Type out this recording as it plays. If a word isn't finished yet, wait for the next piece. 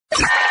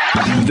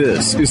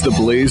This is the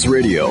Blaze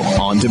Radio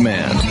on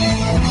demand.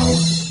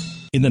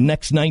 In the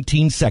next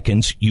 19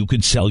 seconds, you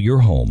could sell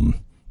your home.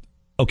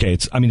 Okay,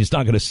 it's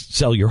not going to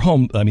sell your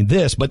home, but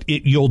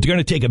you're going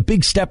to take a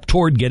big step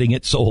toward getting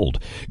it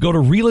sold. Go to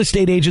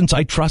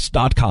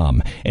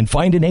realestateagentsitrust.com and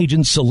find an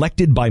agent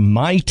selected by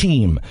my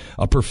team,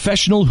 a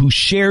professional who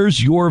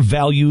shares your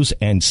values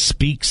and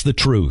speaks the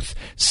truth.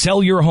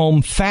 Sell your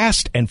home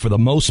fast and for the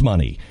most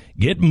money.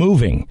 Get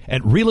moving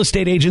at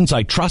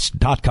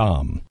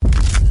realestateagentsitrust.com.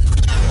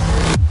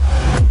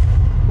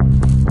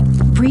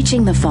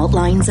 Breaching the fault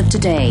lines of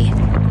today.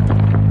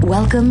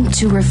 Welcome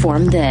to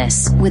Reform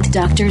This with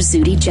Dr.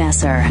 Zuhdi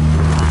Jasser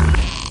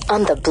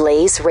on the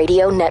Blaze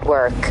Radio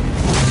Network.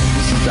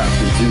 This is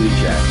Dr. Zuhdi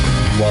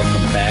Jasser.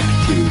 Welcome back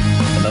to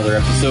another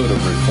episode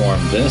of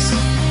Reform This.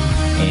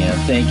 And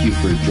thank you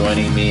for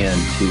joining me,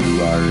 and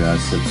to our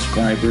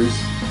subscribers.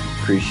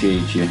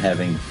 Appreciate you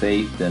having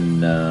faith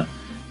and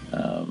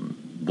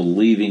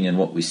believing in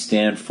what we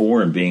stand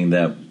for and being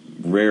that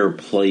rare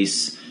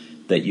place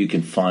that you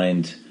can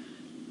find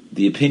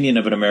the opinion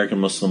of an American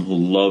Muslim who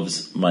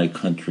loves my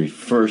country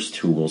first,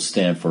 who will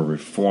stand for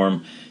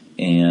reform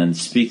and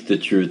speak the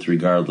truth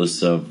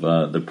regardless of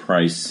the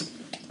price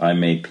I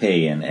may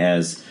pay. And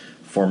as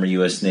former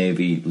U.S.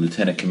 Navy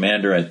Lieutenant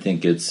Commander, I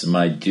think it's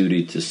my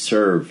duty to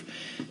serve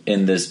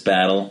in this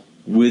battle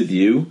with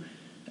you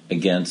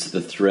against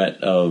the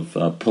threat of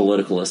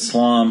political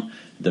Islam,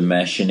 the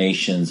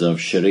machinations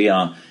of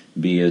Sharia,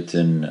 be it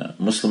in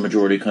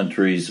Muslim-majority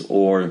countries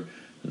or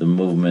the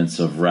movements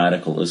of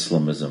radical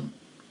Islamism.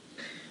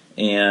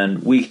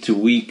 And week to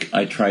week,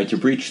 I try to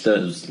breach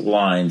those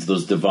lines,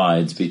 those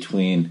divides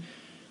between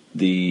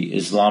the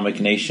Islamic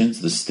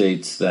nations, the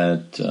states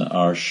that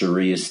are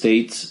Sharia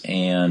states,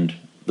 and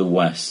the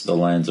West, the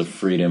lands of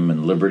freedom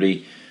and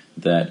liberty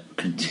that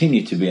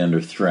continue to be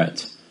under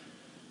threat.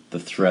 The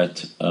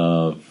threat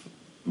of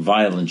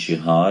violent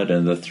jihad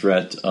and the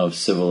threat of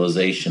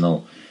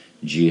civilizational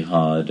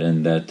jihad,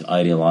 and that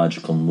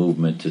ideological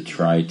movement to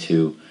try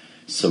to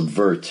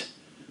subvert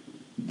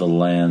the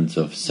lands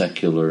of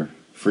secular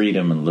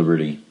freedom and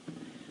liberty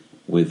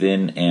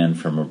within and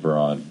from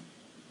abroad.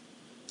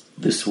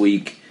 This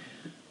week,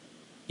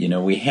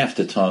 we have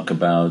to talk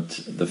about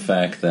the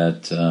fact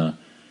that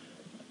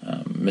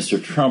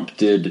Mr. Trump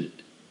did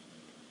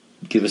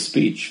give a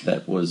speech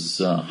that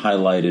was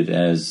highlighted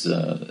as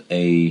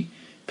a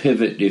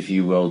pivot, if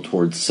you will,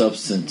 towards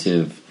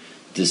substantive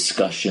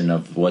discussion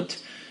of what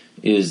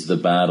is the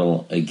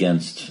battle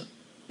against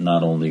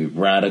not only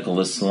radical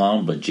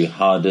Islam, but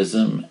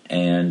jihadism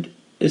and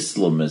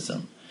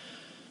Islamism.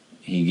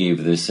 He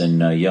gave this in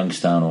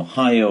Youngstown,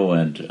 Ohio,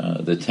 and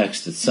the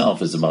text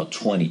itself is about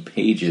 20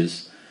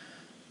 pages.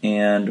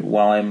 And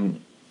while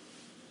I'm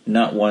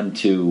not one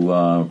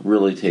to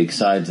really take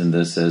sides in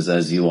this,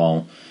 as you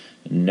all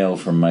know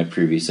from my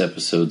previous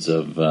episodes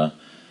of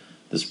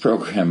this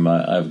program,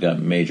 I've got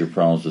major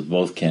problems with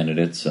both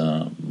candidates,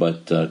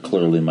 but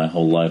clearly my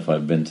whole life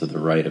I've been to the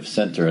right of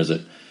center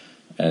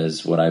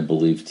as what I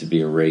believe to be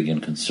a Reagan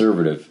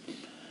conservative.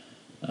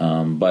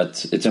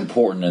 But it's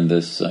important in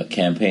this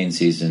campaign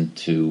season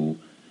to,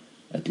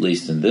 at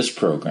least in this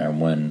program,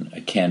 when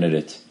a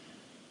candidate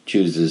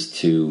chooses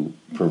to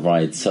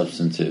provide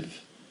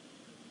substantive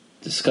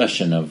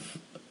discussion of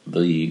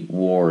the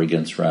war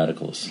against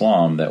radical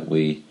Islam, that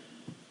we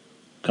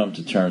come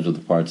to terms with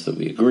the parts that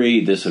we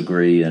agree,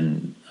 disagree,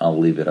 and I'll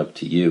leave it up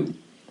to you.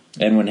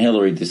 And when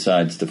Hillary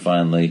decides to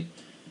finally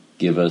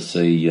give us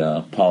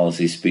a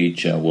policy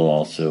speech, we'll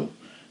also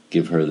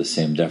give her the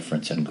same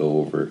deference and go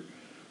over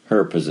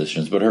her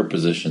positions. But her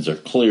positions are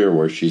clear,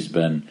 where she's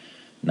been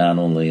not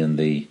only in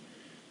the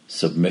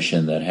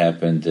submission that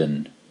happened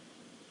in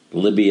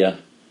Libya,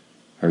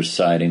 her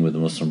siding with the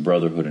Muslim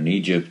Brotherhood in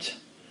Egypt,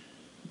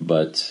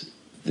 but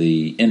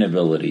the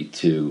inability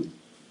to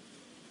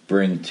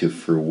bring to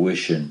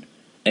fruition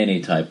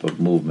any type of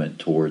movement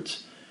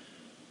towards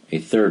a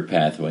third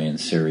pathway in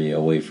Syria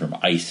away from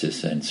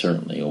ISIS and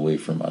certainly away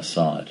from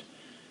Assad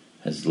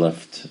has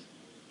left,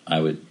 I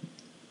would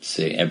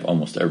say,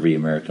 almost every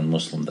American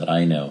Muslim that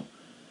I know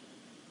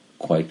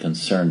quite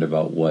concerned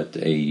about what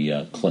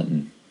a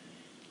Clinton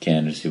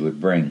candidacy would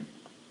bring.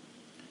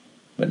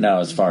 But now,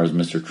 as far as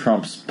Mr.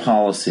 Trump's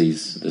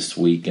policies this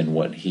week and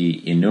what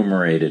he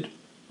enumerated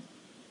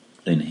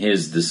in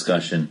his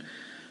discussion,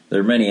 there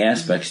are many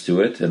aspects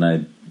to it, and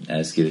I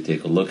ask you to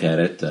take a look at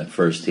it.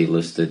 First, he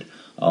listed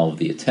all of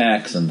the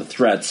attacks and the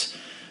threats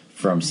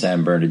from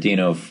San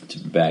Bernardino to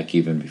back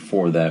even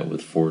before that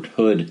with Fort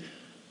Hood,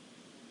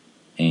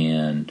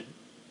 and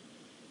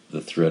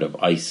the threat of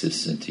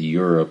ISIS into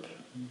Europe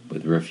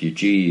with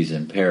refugees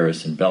in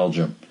Paris and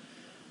Belgium.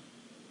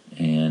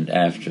 And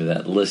after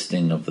that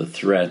listing of the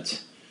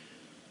threat,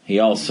 he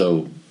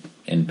also,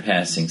 in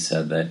passing,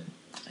 said that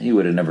he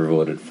would have never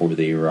voted for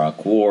the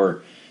Iraq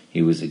War.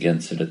 He was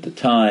against it at the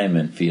time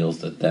and feels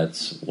that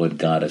that's what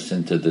got us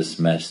into this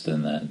mess,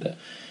 and that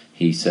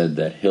he said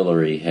that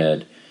Hillary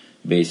had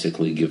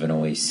basically given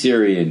away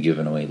Syria and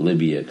given away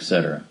Libya,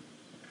 etc.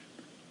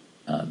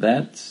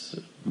 That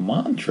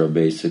mantra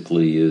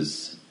basically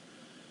is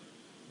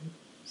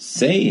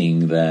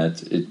saying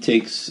that it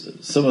takes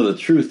some of the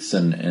truths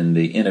and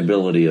the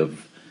inability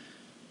of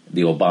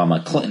the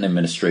Obama-Clinton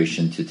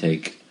administration to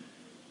take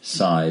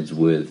sides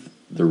with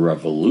the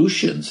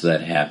revolutions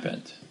that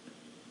happened.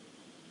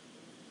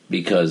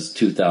 Because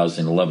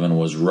 2011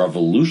 was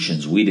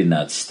revolutions. We did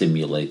not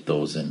stimulate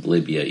those in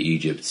Libya,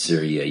 Egypt,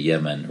 Syria,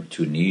 Yemen, or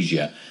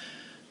Tunisia.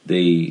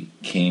 They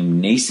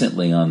came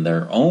nascently on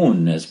their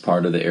own as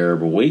part of the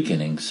Arab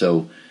awakening.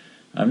 So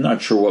I'm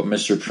not sure what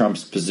Mr.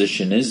 Trump's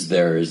position is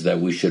there. Is that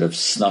we should have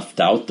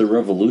snuffed out the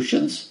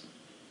revolutions?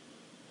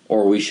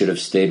 Or we should have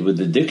stayed with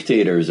the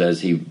dictators,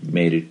 as he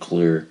made it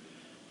clear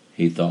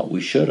he thought we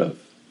should have.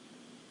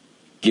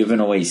 Given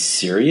away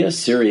Syria?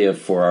 Syria,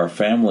 for our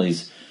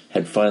families,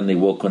 had finally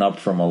woken up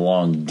from a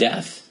long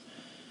death,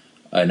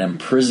 an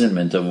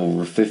imprisonment of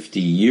over 50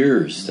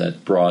 years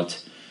that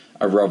brought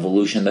a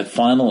revolution that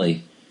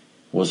finally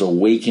was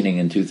awakening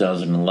in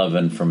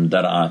 2011 from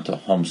Daraa to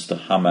Homs to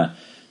Hama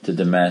to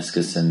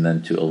Damascus and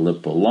then to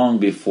Aleppo, long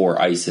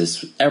before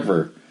ISIS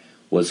ever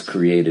was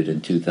created in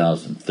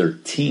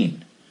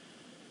 2013.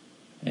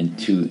 In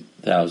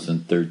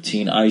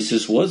 2013,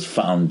 ISIS was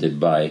founded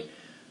by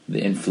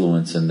the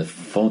influence and the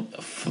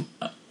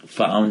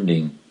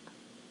founding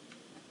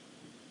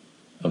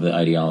of the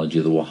ideology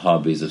of the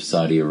Wahhabis of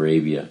Saudi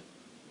Arabia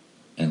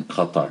and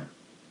Qatar,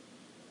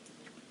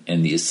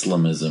 and the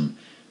Islamism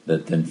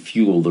that then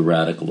fueled the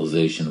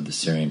radicalization of the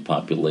Syrian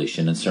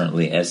population. And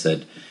certainly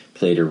Assad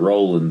played a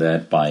role in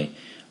that by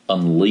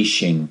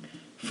unleashing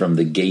from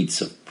the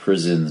gates of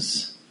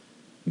prisons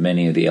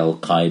many of the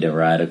Al-Qaeda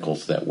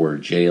radicals that were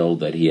jailed,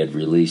 that he had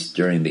released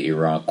during the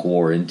Iraq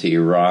War into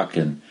Iraq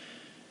and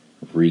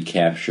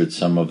recaptured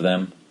some of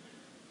them.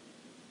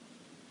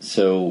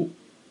 So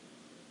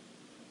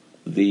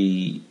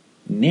the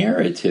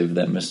narrative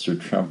that Mr.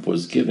 Trump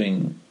was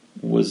giving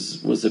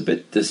was a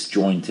bit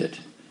disjointed.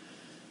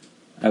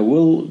 I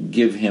will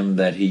give him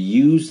that he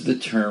used the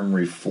term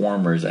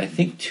reformers, I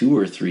think 2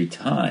 or 3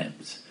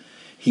 times.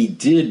 He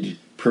did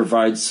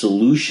provide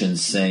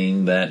solutions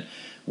saying that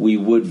we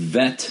would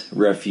vet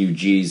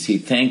refugees. He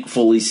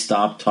thankfully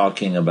stopped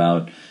talking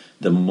about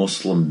the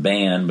Muslim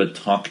ban, but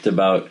talked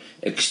about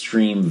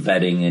extreme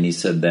vetting, and he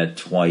said that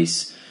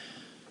twice.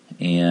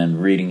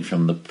 And reading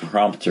from the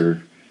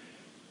prompter,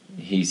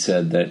 he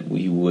said that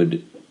we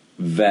would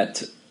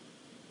vet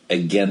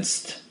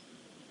against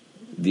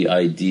the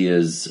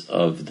ideas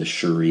of the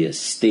Sharia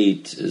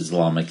state,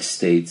 Islamic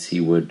states. He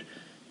would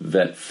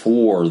vet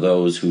for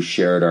those who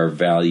shared our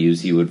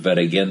values. He would vet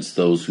against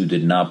those who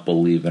did not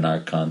believe in our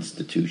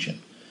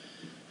Constitution.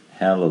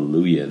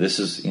 Hallelujah. This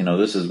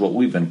is what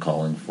we've been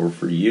calling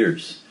for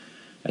years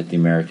at the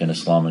American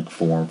Islamic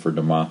Forum for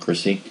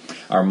Democracy.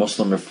 Our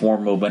Muslim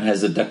Reform Movement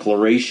has a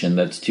declaration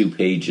that's 2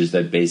 pages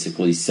that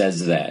basically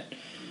says that.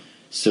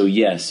 So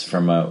yes,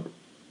 from a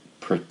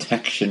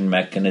protection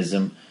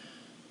mechanism,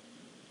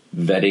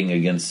 vetting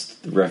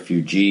against the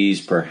refugees,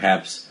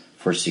 perhaps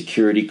for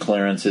security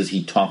clearances.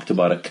 He talked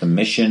about a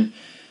commission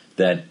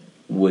that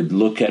would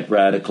look at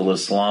radical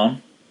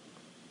Islam.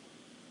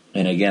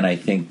 And again, I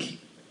think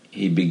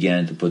he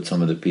began to put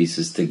some of the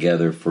pieces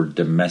together for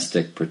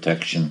domestic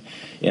protection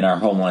in our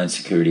homeland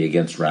security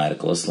against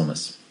radical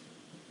Islamists.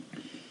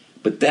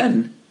 But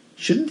then,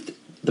 shouldn't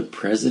the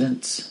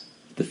presidents,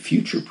 the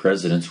future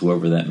presidents,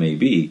 whoever that may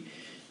be,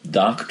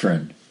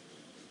 doctrine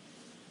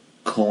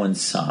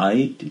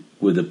coincide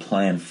with a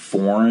plan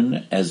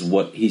foreign as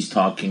what he's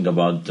talking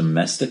about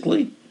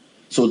domestically?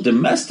 So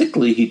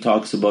domestically, he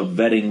talks about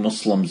vetting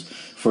Muslims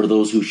for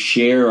those who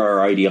share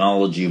our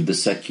ideology of the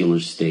secular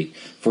state,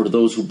 for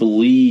those who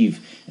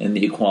believe in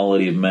the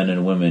equality of men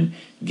and women,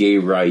 gay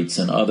rights,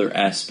 and other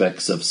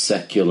aspects of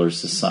secular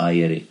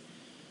society,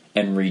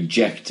 and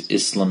reject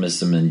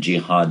Islamism and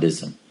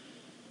jihadism.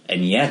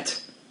 And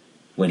yet,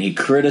 when he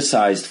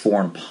criticized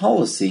foreign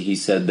policy, he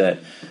said that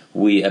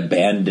we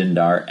abandoned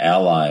our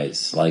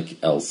allies like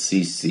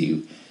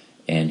El-Sisi,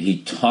 and he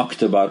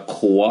talked about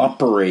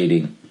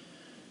cooperating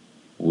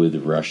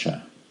with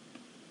Russia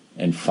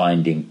and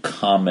finding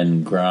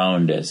common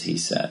ground, as he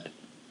said.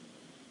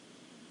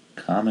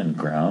 Common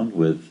ground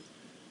with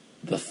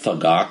the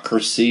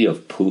thugocracy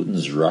of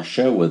Putin's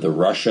Russia, with a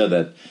Russia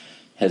that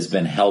has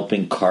been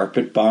helping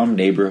carpet bomb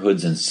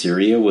neighborhoods in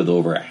Syria with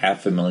over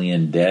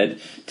 500,000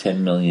 dead,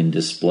 10 million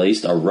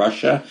displaced. A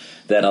Russia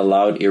that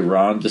allowed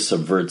Iran to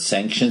subvert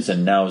sanctions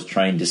and now is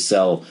trying to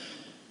sell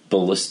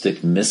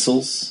ballistic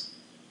missiles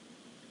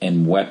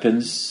and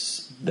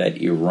weapons that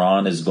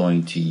Iran is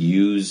going to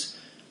use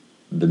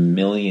the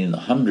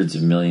hundreds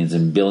of millions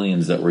and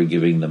billions that we're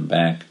giving them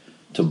back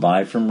to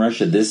buy from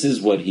Russia. This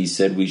is what he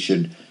said we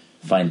should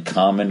find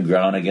common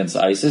ground against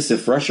ISIS.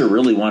 If Russia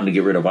really wanted to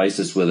get rid of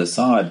ISIS with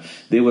Assad,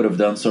 they would have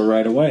done so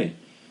right away.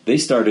 They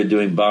started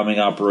doing bombing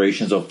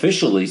operations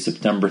officially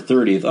September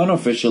 30th.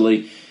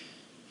 Unofficially,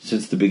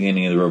 since the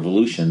beginning of the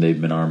revolution, they've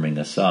been arming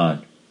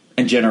Assad.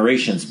 And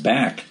generations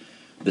back,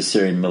 the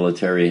Syrian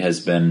military has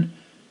been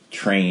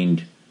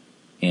trained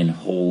and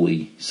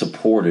wholly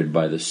supported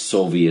by the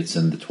Soviets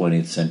in the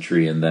 20th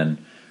century and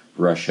then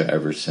Russia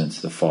ever since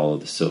the fall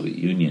of the Soviet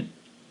Union.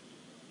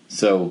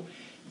 So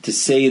to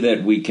say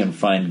that we can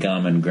find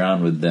common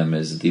ground with them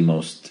is the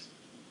most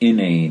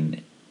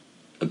inane,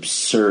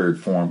 absurd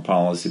foreign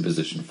policy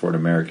position for an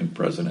American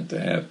president to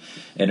have.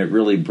 And it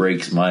really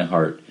breaks my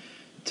heart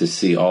to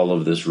see all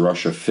of this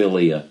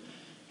Russophilia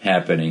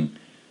happening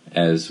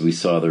as we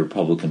saw the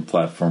Republican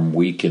platform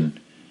weaken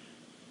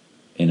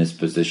in its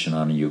position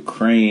on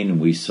Ukraine.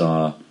 We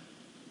saw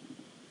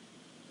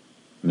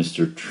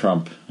Mr.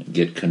 Trump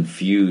get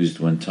confused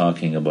when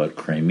talking about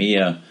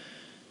Crimea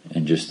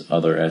and just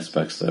other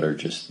aspects that are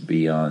just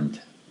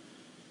beyond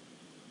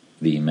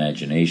the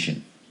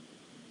imagination.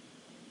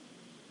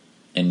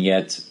 And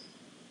yet,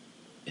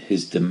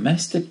 his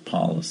domestic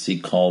policy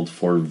called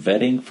for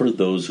vetting for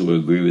those who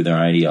agree with their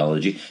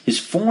ideology. His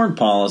foreign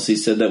policy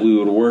said that we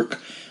would work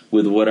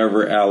with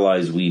whatever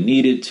allies we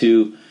needed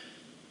to.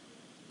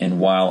 And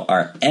while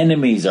our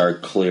enemies are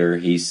clear,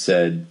 he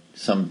said,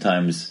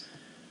 sometimes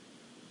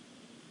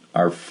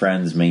our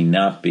friends may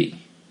not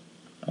be.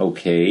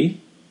 Okay.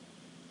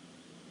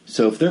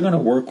 So if they're going to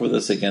work with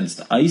us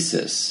against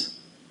ISIS,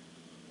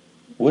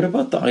 what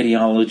about the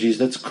ideologies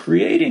that's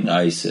creating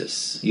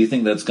ISIS? You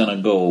think that's going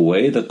to go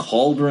away? The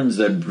cauldrons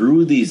that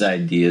brew these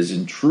ideas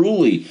in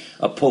truly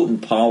a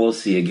potent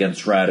policy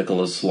against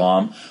radical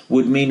Islam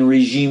would mean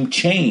regime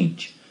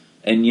change.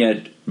 And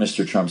yet,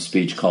 Mr. Trump's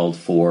speech called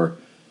for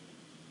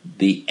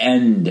the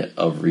end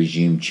of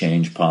regime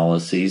change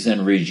policies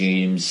and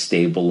regime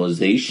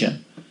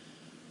stabilization.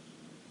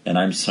 And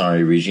I'm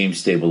sorry, regime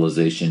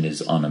stabilization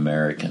is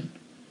un-American.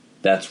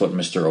 That's what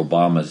Mr.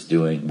 Obama's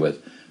doing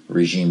with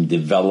regime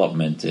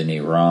development in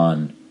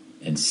Iran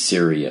and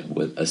Syria,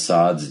 with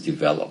Assad's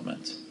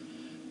development,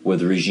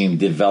 with regime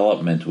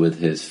development with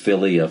his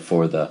philia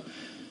for the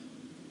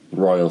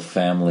royal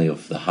family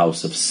of the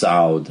House of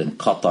Saud and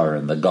Qatar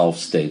and the Gulf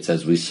states,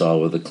 as we saw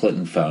with the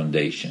Clinton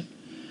Foundation.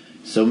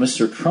 So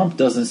Mr. Trump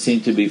doesn't seem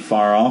to be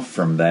far off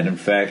from that. In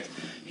fact,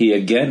 he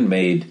again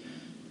made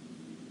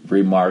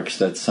remarks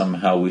that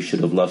somehow we should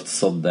have left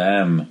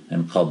Saddam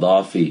and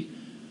Gaddafi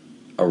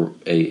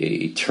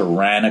a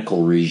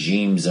tyrannical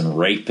regimes and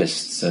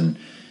rapists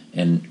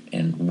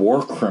and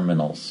war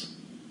criminals,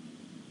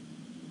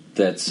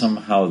 that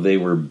somehow they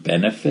were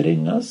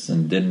benefiting us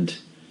and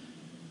didn't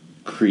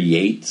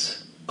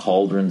create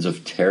cauldrons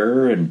of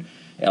terror, and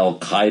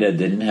Al-Qaeda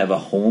didn't have a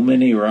home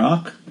in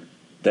Iraq,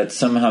 that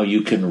somehow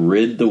you can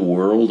rid the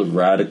world of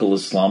radical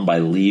Islam by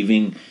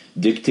leaving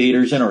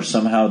dictators in, or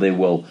somehow they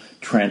will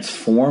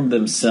transform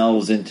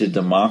themselves into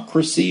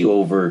democracy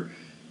over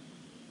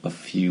a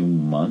few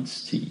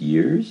months to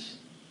years?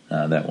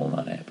 That will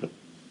not happen.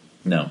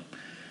 No.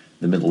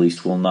 The Middle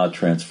East will not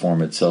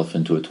transform itself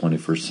into a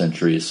 21st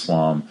century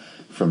Islam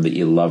from the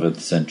 11th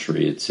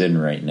century it's in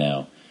right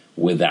now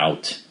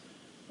without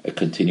a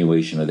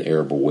continuation of the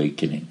Arab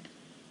awakening.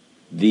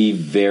 The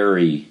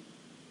very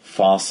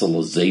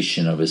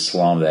fossilization of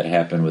Islam that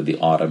happened with the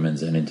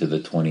Ottomans and into the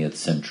 20th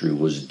century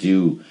was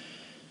due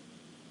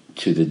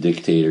to the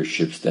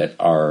dictatorships that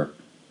are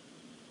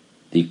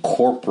the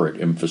corporate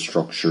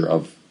infrastructure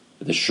of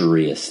the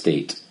Sharia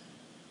state.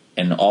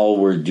 And all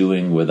we're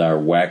doing with our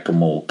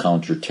whack-a-mole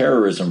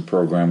counterterrorism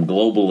program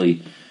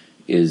globally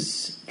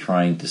is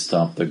trying to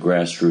stop the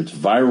grassroots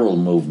viral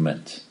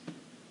movement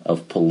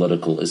of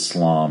political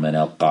Islam and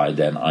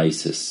Al-Qaeda and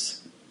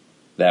ISIS.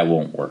 That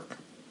won't work.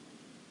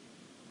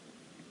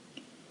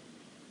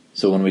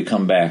 So when we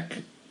come back,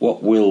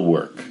 what will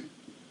work?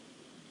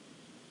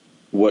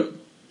 What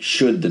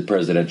should the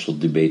presidential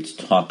debates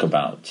talk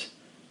about?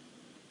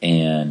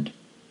 And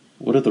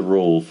what are the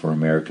role for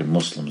American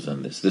Muslims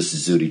in this? This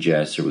is Zuhdi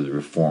Jasser with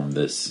Reform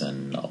This,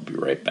 and I'll be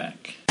right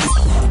back.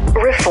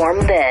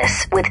 Reform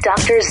This with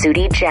Dr.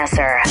 Zuhdi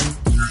Jasser.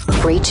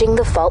 Breaching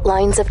the fault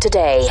lines of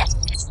today.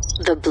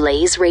 The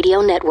Blaze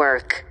Radio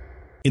Network.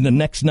 In the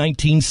next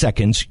 19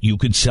 seconds, you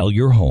could sell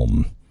your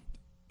home.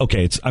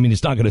 Okay, it's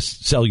not going to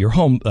sell your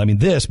home,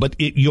 but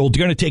you're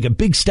going to take a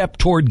big step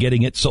toward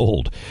getting it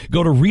sold.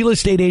 Go to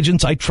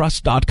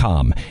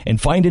realestateagentsitrust.com and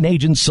find an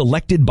agent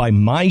selected by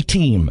my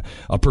team,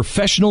 a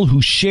professional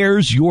who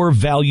shares your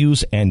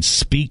values and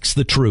speaks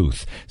the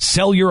truth.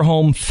 Sell your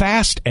home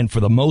fast and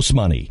for the most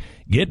money.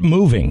 Get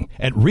moving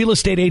at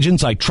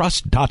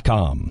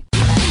realestateagentsitrust.com.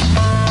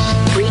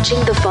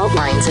 Breaching the fault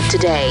lines of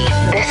today.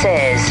 This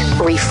is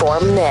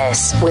Reform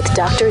This with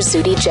Dr.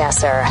 Zuhdi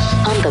Jasser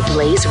on the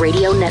Blaze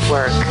Radio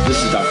Network.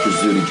 This is Dr.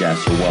 Zuhdi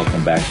Jasser.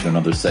 Welcome back to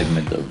another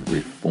segment of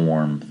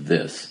Reform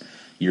This.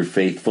 Your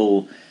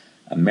faithful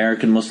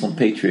American Muslim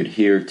patriot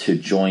here to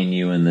join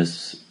you in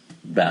this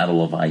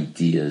battle of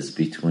ideas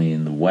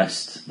between the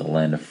West, the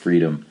land of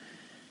freedom,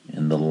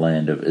 and the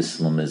land of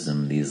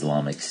Islamism, the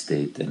Islamic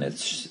State, and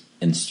its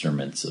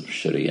instruments of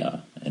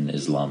Sharia and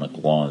Islamic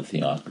law and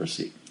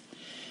theocracy.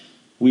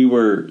 We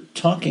were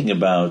talking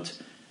about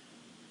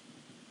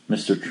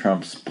Mr.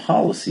 Trump's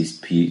policy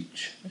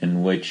speech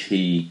in which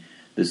he,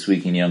 this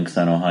week in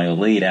Youngstown, Ohio,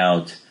 laid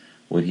out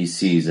what he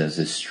sees as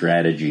his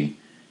strategy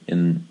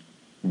in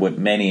what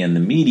many in the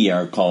media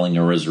are calling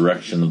a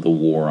resurrection of the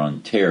war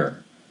on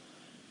terror.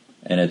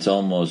 And it's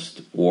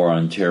almost war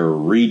on terror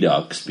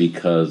redux,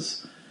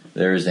 because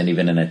there isn't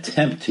even an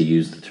attempt to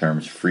use the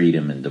terms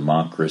freedom and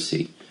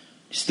democracy.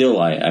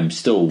 Still, I'm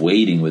still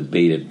waiting with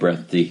bated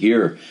breath to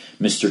hear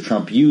Mr.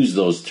 Trump use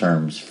those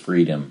terms,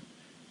 freedom,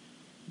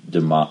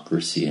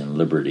 democracy, and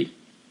liberty.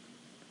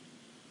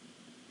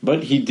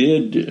 But he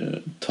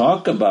did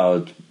talk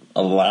about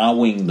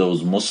allowing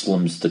those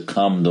Muslims to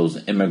come,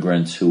 those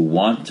immigrants who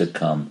want to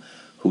come,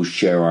 who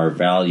share our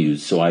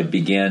values. So I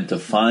began to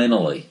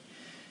finally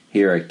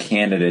hear a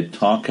candidate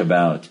talk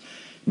about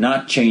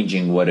not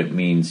changing what it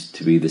means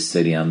to be the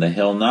city on the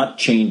hill, not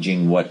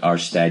changing what our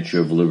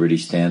Statue of Liberty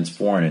stands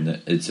for and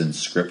its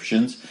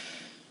inscriptions,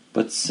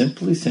 but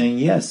simply saying,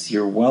 yes,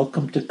 you're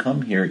welcome to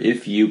come here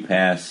if you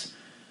pass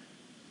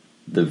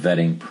the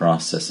vetting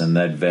process. And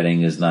that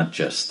vetting is not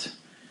just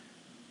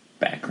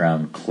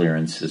background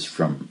clearances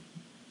from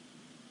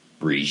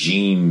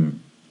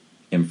regime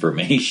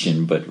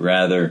information, but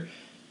rather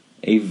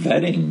a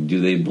vetting. Do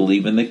they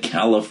believe in the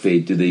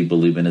caliphate? Do they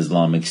believe in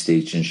Islamic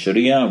State and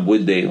Sharia?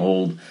 Would they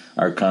hold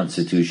our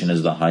Constitution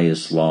as the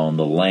highest law in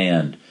the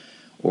land?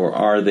 Or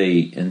are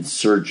they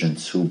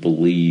insurgents who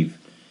believe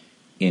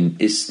in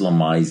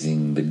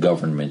Islamizing the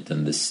government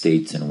and the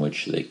states in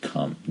which they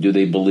come? Do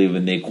they believe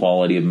in the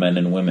equality of men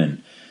and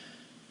women?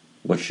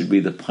 What should be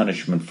the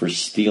punishment for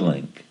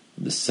stealing?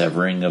 The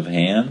severing of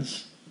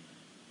hands?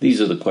 These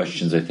are the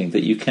questions I think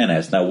that you can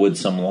ask. Now, would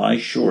some lie?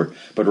 Sure.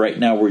 But right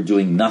now we're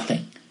doing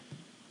nothing.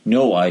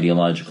 No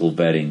ideological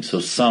vetting. So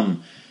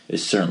some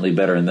is certainly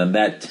better. And then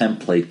that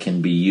template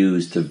can be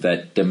used to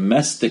vet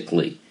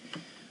domestically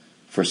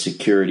for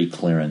security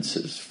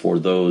clearances, for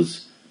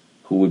those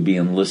who would be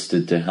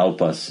enlisted to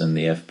help us in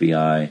the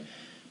FBI,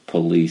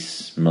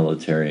 police,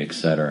 military,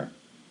 etc.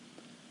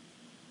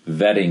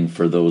 Vetting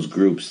for those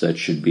groups that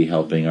should be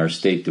helping our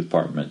State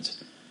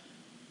Department,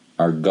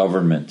 our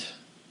government,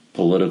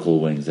 political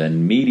wings,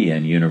 and media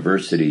and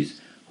universities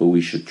who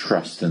we should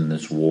trust in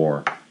this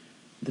war,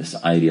 this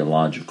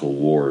ideological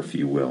war, if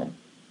you will.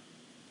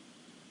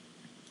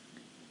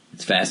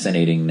 It's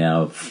fascinating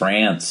now.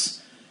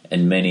 France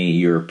and many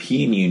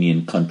European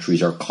Union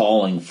countries are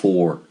calling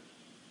for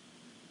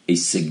a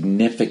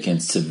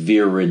significant,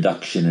 severe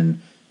reduction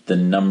in the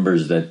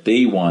numbers that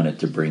they wanted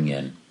to bring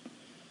in.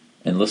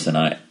 And listen,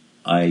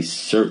 I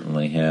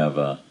certainly have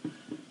a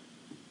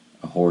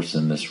horse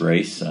in this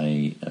race.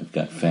 I've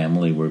got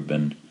family. We've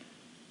been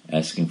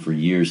asking for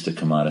years to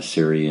come out of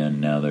Syria, and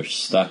now they're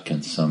stuck,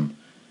 and some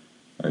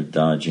are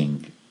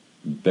dodging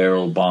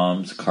barrel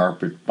bombs,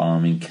 carpet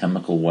bombing,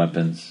 chemical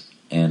weapons,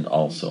 and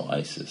also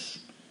ISIS.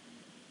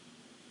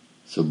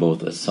 So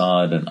both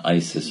Assad and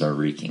ISIS are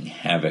wreaking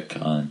havoc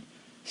on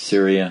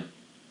Syria.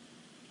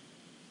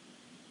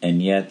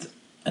 And yet,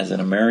 as an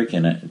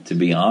American, to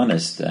be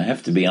honest, I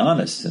have to be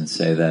honest and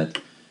say that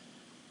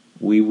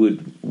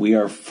we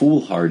are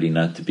foolhardy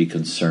not to be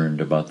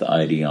concerned about the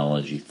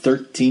ideology.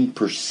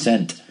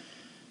 13%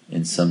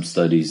 in some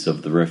studies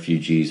of the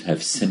refugees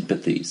have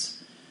sympathies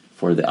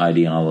for the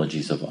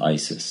ideologies of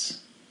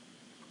ISIS.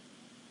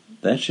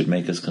 That should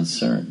make us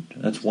concerned.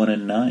 That's 1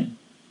 in 9.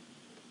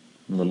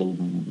 A little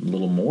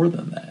more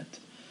than that.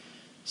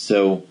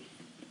 So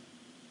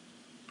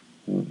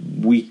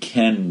we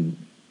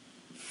can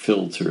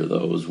filter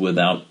those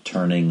without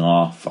turning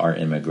off our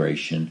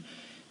immigration,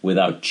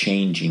 without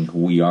changing who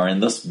we are,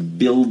 and thus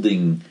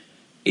building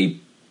a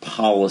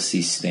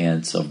policy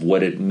stance of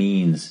what it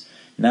means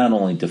not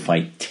only to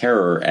fight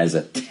terror as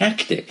a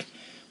tactic,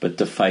 but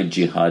to fight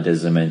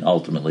jihadism and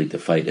ultimately to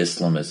fight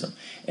Islamism.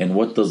 And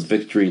what does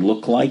victory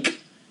look like?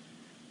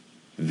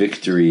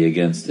 Victory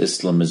against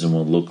Islamism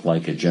will look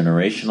like a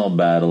generational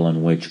battle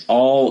in which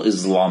all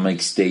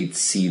Islamic states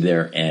see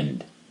their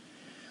end.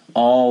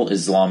 All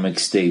Islamic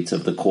states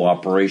of the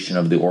cooperation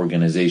of the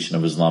Organization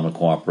of Islamic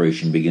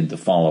Cooperation begin to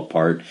fall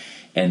apart,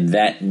 and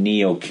that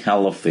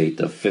neo-caliphate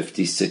of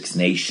 56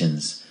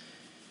 nations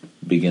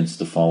begins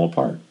to fall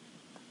apart.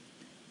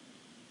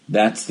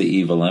 That's the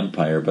evil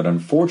empire. But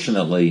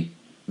unfortunately,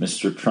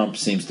 Mr. Trump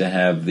seems to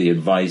have the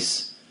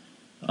advice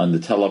on the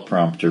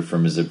teleprompter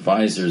from his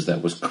advisors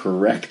that was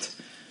correct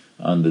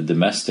on the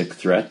domestic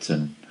threat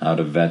and how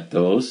to vet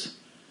those.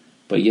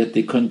 But yet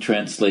they couldn't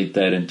translate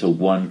that into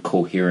one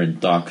coherent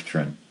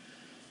doctrine.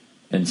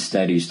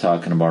 Instead, he's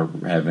talking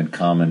about having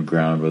common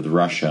ground with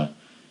Russia,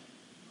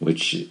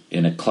 which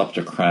in a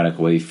kleptocratic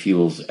way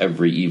fuels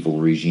every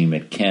evil regime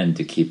it can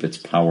to keep its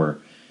power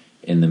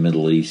in the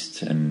Middle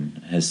East,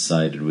 and has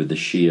sided with the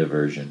Shia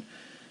version.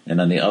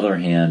 And on the other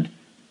hand,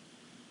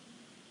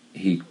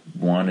 he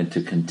wanted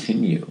to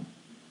continue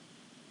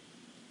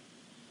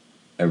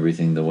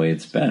everything the way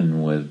it's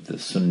been with the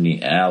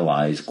Sunni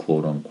allies,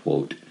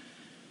 quote-unquote,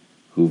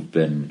 who've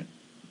been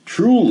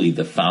truly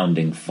the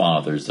founding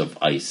fathers of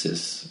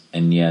ISIS,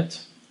 and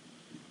yet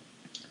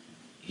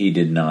he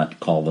did not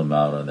call them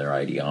out on their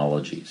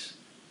ideologies.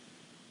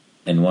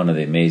 And one of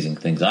the amazing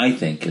things, I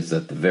think, is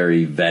that the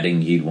very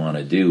vetting he'd want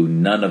to do,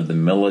 none of the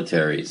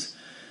militaries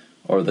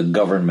or the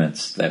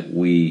governments that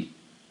we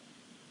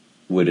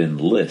would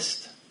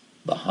enlist,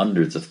 the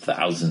hundreds of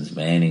thousands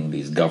manning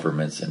these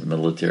governments and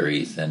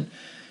militaries and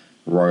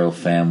royal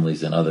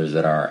families and others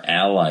that are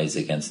allies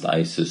against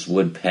ISIS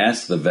would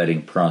pass the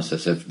vetting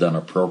process, if done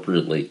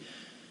appropriately,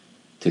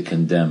 to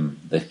condemn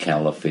the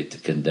caliphate, to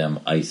condemn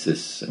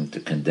ISIS, and to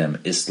condemn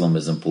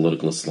Islamism,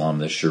 political Islam,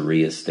 the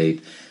Sharia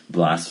state,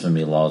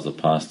 blasphemy laws,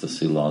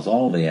 apostasy laws,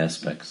 all the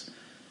aspects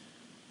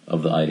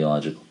of the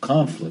ideological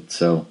conflict.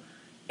 So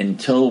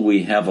until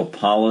we have a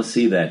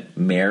policy that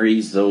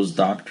marries those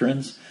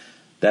doctrines,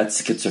 that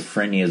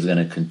schizophrenia is going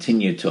to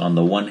continue to, on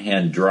the one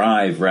hand,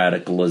 drive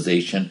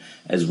radicalization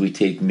as we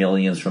take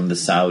millions from the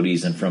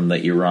Saudis and from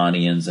the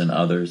Iranians and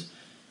others,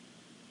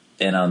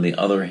 and on the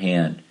other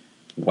hand,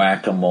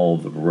 whack-a-mole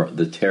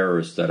the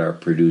terrorists that are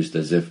produced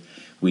as if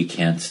we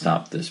can't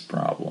stop this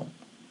problem.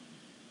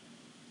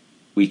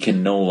 We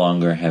can no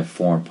longer have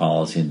foreign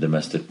policy and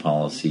domestic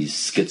policies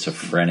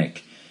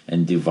schizophrenic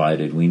and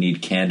divided. We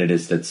need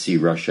candidates that see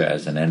Russia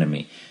as an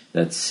enemy,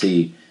 that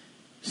see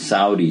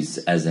Saudis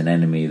as an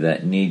enemy,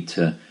 that need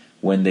to,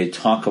 when they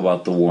talk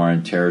about the war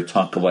on terror,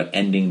 talk about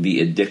ending the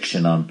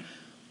addiction on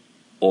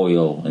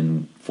oil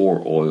and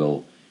for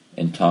oil,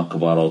 and talk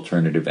about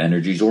alternative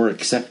energies or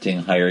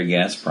accepting higher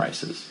gas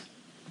prices.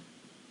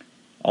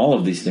 All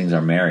of these things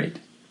are married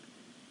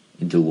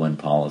into one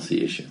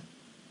policy issue.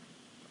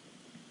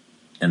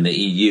 And the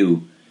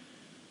EU,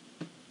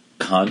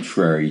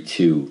 contrary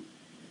to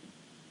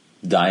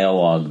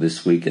dialogue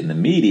this week in the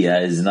media,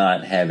 is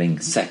not having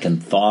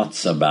second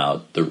thoughts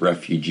about the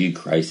refugee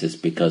crisis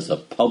because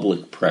of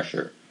public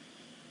pressure,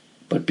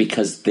 but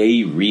because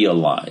they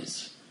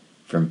realize,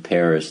 from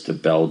Paris to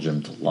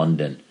Belgium to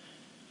London,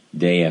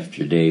 day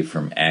after day,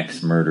 from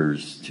axe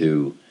murders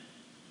to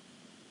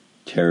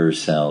terror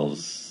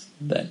cells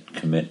that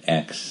commit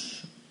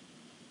acts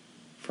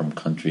from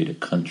country to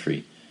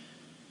country,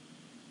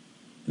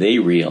 they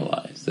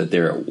realize that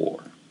they're at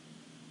war.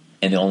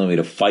 And the only way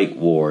to fight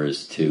war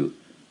is to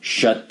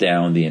shut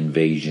down the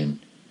invasion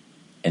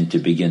and to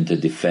begin to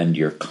defend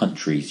your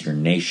countries, your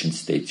nation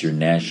states, your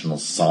national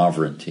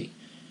sovereignty.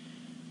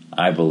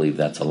 I believe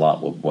that's a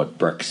lot what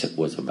Brexit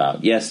was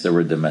about. Yes, there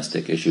were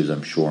domestic issues,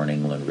 I'm sure, in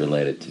England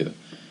related to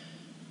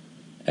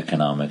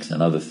economics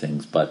and other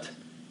things, but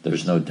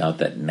there's no doubt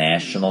that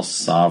national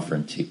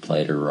sovereignty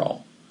played a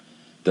role.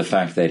 The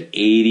fact that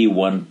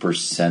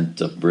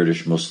 81% of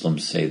British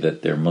Muslims say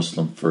that they're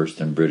Muslim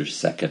first and British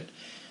second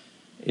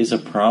is a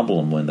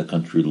problem when the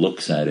country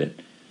looks at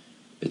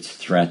its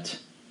threat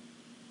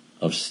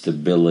of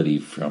stability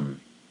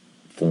from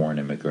foreign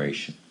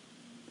immigration.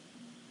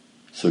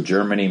 So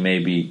Germany may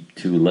be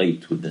too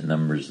late with the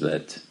numbers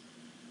that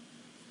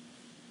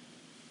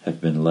have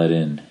been let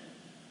in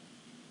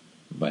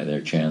by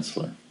their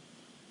chancellor.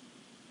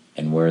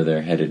 And where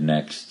they're headed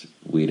next,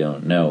 we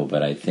don't know,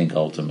 but I think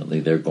ultimately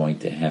they're going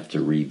to have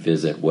to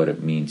revisit what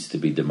it means to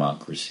be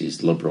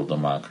democracies, liberal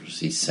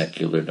democracies,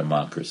 secular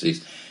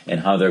democracies,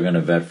 and how they're going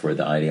to vet for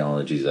the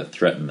ideologies that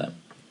threaten them.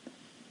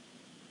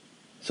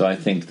 So I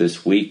think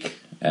this week,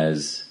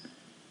 as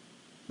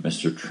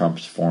Mr.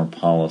 Trump's foreign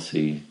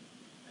policy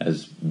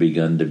has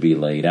begun to be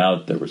laid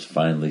out, there was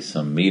finally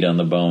some meat on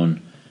the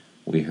bone.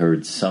 We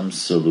heard some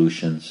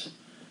solutions,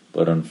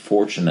 but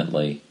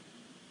unfortunately,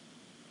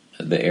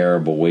 the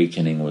Arab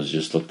awakening was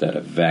just looked at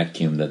a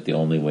vacuum that the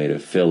only way to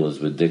fill is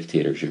with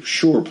dictatorship.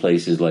 Sure,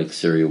 places like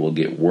Syria will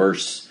get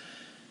worse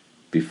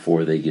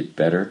before they get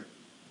better,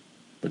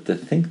 but to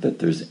think that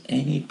there's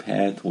any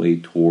pathway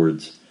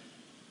towards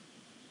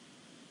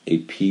a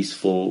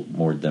peaceful,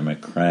 more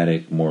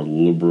democratic, more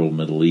liberal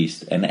Middle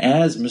East, and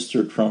as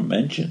Mr. Trump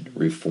mentioned,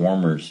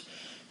 reformers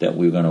that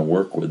we're going to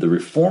work with, the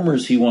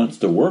reformers he wants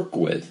to work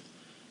with,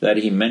 that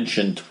he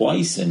mentioned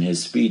twice in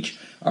his speech,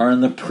 are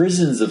in the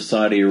prisons of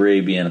Saudi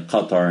Arabia and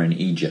Qatar and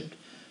Egypt.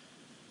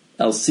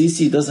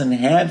 El-Sisi doesn't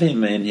have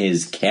him in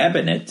his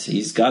cabinet.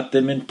 He's got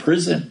them in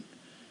prison.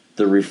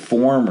 The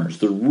reformers,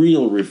 the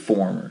real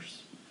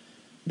reformers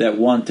that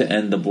want to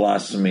end the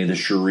blasphemy, the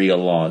Sharia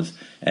laws,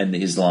 and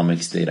the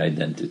Islamic State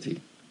identity.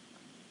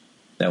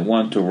 That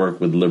want to work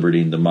with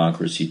liberty and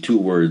democracy. Two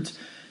words,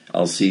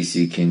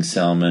 El-Sisi, King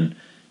Salman,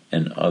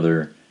 and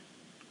other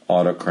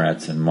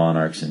autocrats and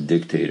monarchs and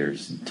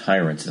dictators and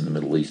tyrants in the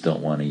Middle East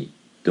don't want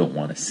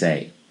to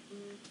say.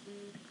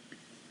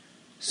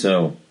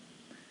 So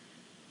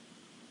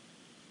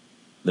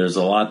there's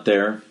a lot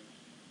there.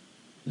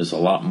 There's a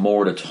lot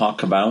more to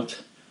talk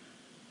about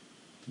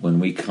when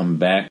we come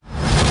back.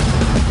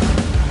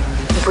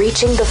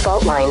 Breaching the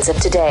fault lines of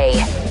today.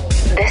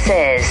 This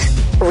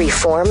is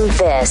Reform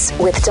This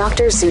with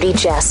Dr. Zuhdi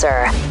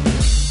Jasser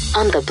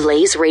on the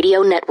Blaze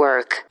Radio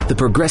Network. The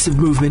progressive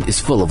movement is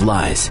full of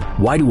lies.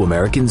 Why do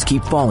Americans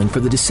keep falling for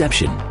the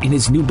deception? In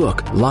his new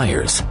book,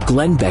 Liars,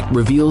 Glenn Beck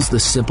reveals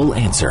the simple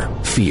answer: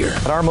 fear.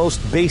 At our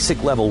most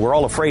basic level, we're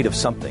all afraid of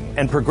something,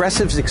 and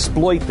progressives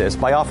exploit this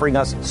by offering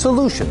us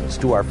solutions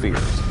to our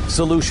fears.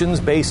 Solutions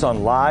based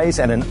on lies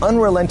and an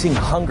unrelenting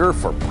hunger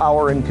for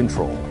power and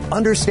control.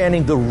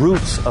 Understanding the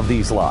roots of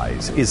these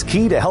lies is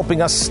key to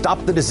helping us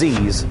stop the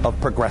disease of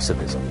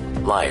progressivism.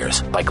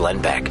 Liars by Glenn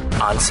Beck.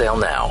 On sale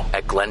now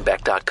at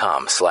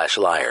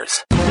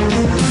glennbeck.com/liars.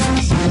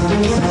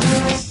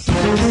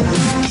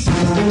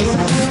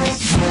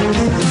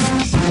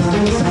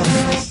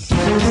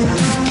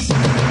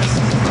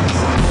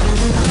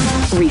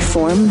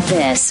 Reform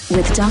This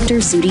with Dr.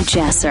 Zuhdi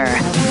Jasser.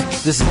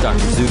 This is Dr.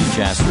 Zuhdi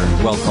Jasser,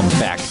 and welcome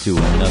back to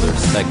another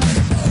segment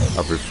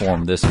of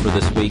Reform This for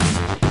this week.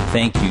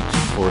 Thank you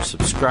for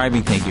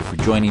subscribing. Thank you for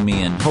joining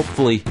me, and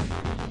hopefully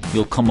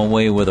you'll come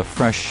away with a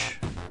fresh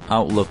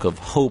outlook of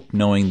hope,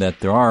 knowing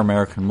that there are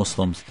American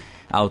Muslims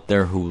out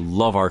there who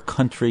love our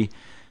country,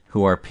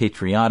 who are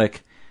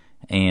patriotic,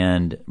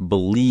 and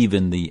believe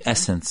in the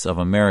essence of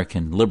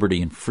American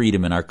liberty and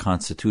freedom and our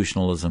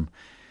constitutionalism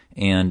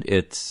and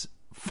its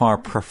far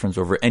preference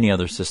over any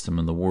other system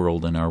in the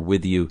world, and are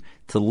with you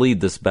to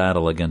lead this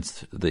battle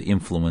against the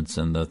influence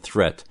and the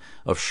threat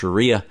of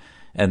Sharia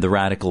and the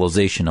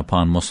radicalization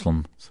upon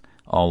Muslims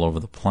all over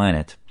the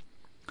planet.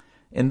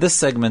 In this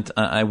segment,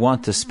 I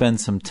want to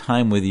spend some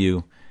time with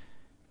you,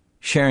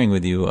 sharing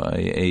with you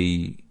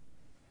a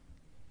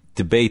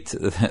debate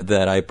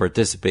that I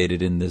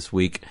participated in this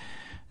week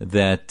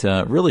that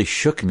really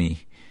shook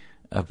me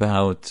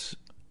about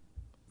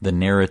the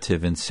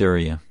narrative in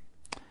Syria.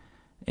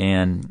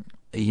 And,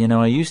 you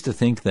know, I used to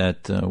think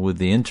that with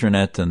the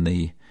internet and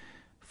the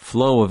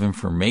flow of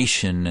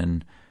information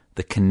and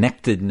the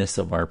connectedness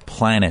of our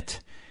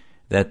planet,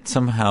 that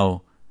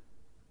somehow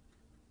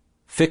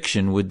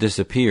fiction would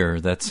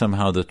disappear, that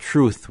somehow the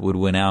truth would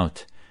win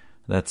out,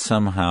 that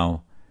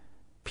somehow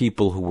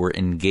people who were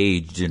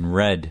engaged and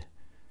read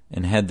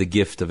and had the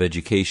gift of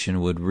education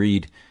would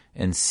read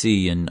and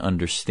see and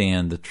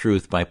understand the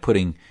truth by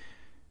putting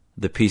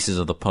the pieces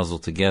of the puzzle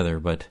together.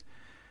 But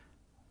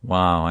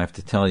wow, I have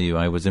to tell you,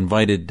 I was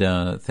invited,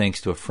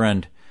 thanks to a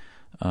friend,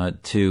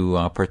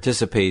 to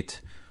participate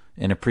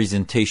in a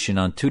presentation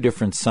on two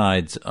different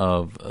sides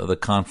of the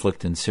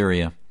conflict in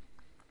Syria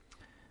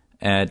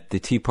at the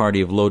Tea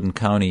Party of Loudoun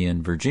County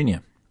in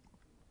Virginia.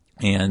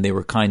 And they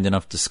were kind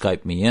enough to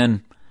Skype me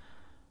in,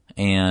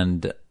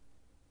 and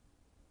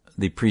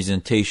the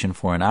presentation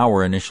for an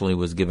hour initially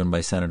was given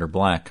by Senator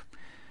Black.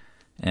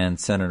 And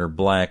Senator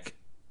Black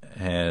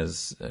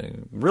has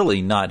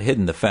really not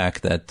hidden the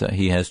fact that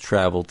he has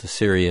traveled to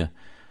Syria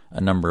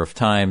a number of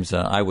times,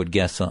 I would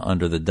guess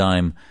under the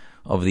dime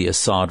of the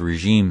Assad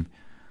regime,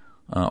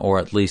 or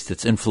at least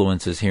its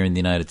influences here in the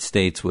United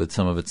States with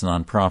some of its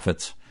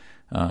nonprofits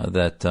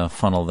that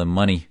funnel them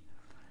money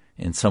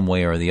in some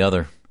way or the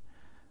other.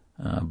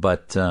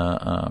 But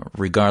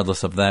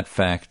regardless of that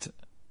fact,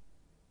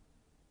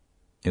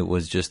 it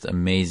was just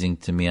amazing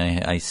to me.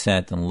 I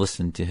sat and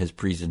listened to his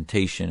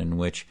presentation in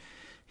which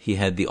he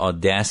had the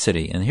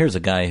audacity. And here's a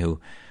guy who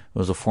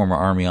was a former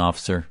Army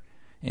officer,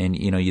 and,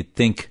 you know, you'd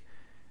think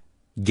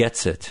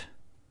gets it.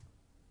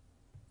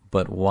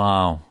 But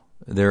wow,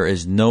 there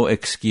is no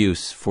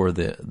excuse for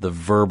the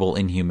verbal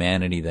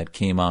inhumanity that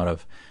came out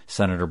of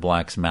Senator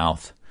Black's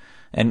mouth.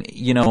 And,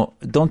 you know,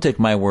 don't take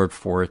my word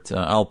for it.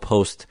 I'll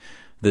post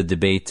the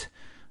debate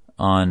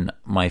on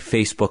my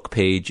Facebook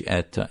page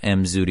at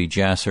M. Zuhdi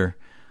Jasser.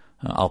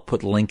 I'll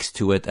put links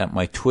to it at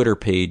my Twitter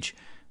page,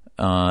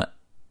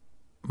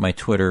 my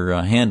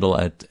Twitter handle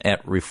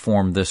at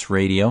Reform This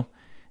Radio,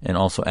 and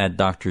also at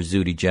Dr.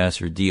 Zuhdi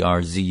Jasser,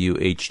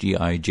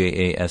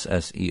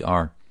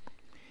 DrZuhdijasser.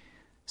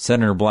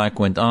 Senator Black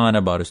went on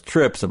about his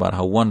trips, about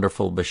how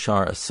wonderful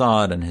Bashar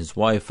Assad and his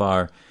wife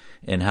are,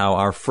 and how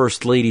our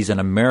first ladies in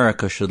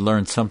America should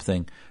learn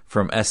something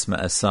from Esma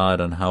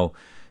Assad, and how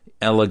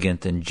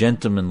elegant and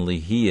gentlemanly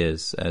he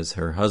is as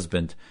her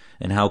husband,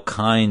 and how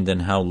kind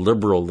and how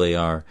liberal they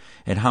are,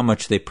 and how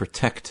much they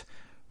protect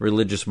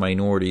religious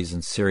minorities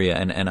in Syria.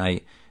 And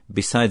I,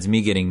 besides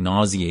me getting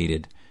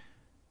nauseated,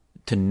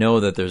 to know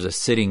that there's a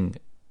sitting,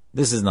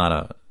 this is not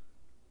a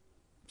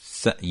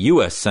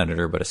U.S.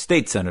 senator, but a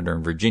state senator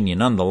in Virginia.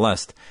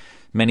 Nonetheless,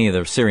 many of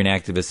the Syrian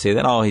activists say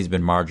that, oh, he's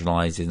been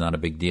marginalized, he's not a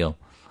big deal.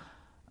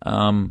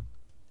 I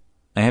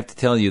have to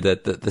tell you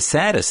that the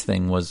saddest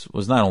thing was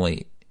not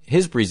only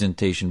his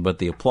presentation, but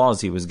the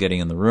applause he was getting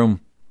in the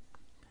room.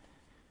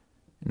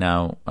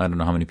 Now, I don't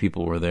know how many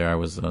people were there. I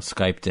was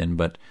Skyped in,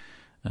 but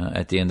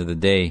at the end of the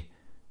day,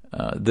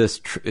 this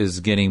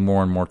is getting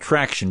more and more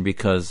traction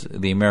because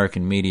the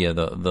American media,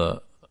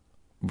 the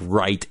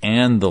right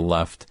and the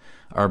left,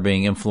 are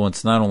being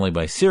influenced not only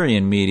by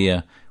Syrian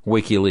media,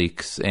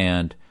 WikiLeaks,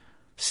 and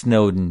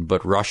Snowden,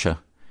 but Russia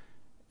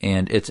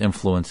and its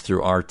influence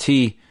through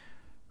RT,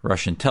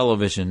 Russian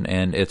television,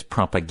 and its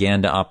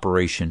propaganda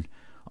operation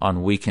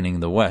on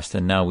weakening the West.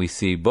 And now we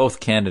see both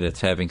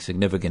candidates having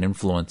significant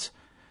influence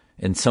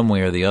in some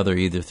way or the other,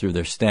 either through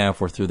their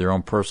staff or through their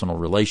own personal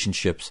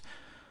relationships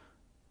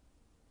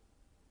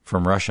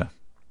from Russia.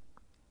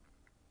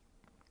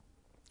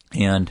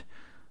 And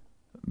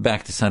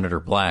back to Senator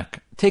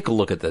Black, take a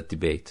look at that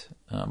debate.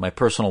 My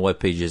personal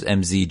webpage is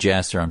MZ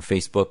Jasser on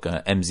Facebook,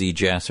 MZ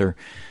Jasser,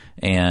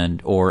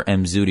 or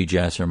M. Zuhdi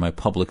Jasser, my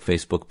public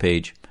Facebook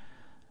page.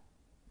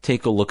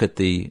 Take a look at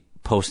the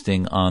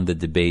posting on the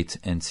debate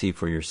and see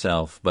for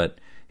yourself. But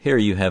here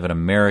you have an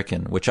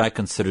American, which I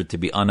considered to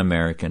be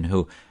un-American,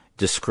 who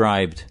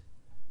described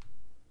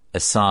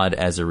Assad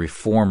as a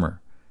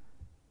reformer,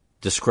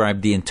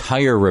 described the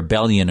entire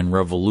rebellion and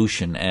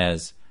revolution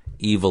as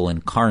evil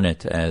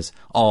incarnate, as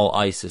all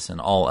ISIS and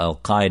all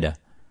Al-Qaeda.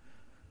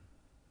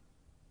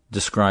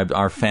 described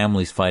our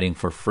families fighting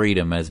for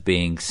freedom as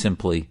being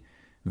simply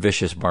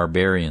vicious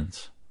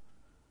barbarians,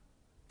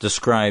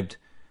 described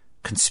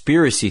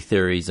conspiracy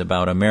theories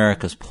about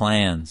America's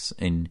plans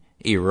in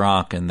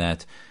Iraq, and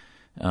that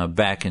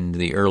back in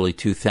the early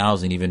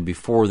 2000s, even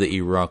before the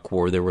Iraq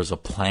War, there was a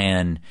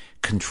plan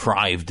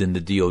contrived in the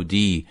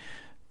DOD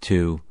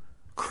to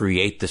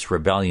create this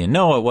rebellion.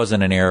 No, it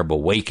wasn't an Arab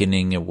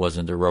awakening. It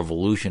wasn't a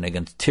revolution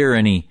against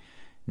tyranny.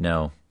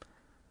 No.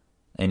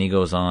 And he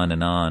goes on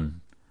and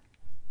on.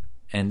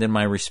 And then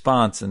my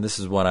response, and this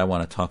is what I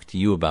want to talk to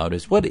you about,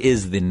 is what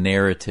is the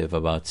narrative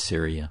about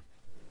Syria?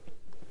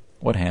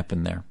 What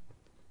happened there?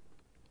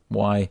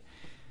 Why?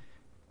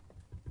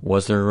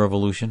 Was there a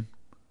revolution?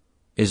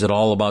 Is it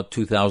all about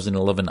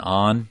 2011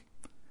 on?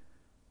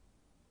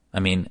 I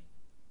mean,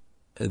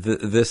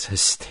 this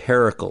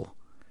hysterical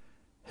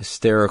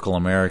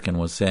American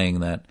was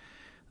saying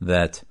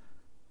that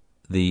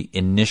the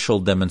initial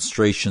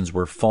demonstrations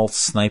were false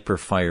sniper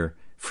fire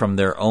from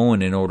their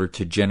own in order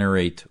to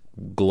generate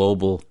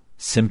global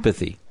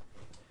sympathy.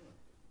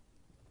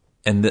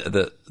 And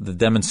the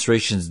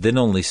demonstrations didn't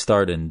only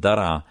start in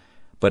Daraa,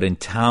 but in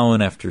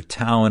town after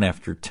town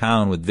after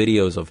town, with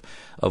videos of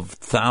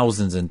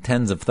thousands and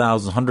tens of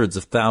thousands, hundreds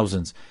of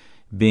thousands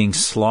being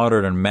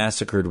slaughtered and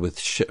massacred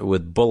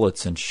with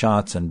bullets and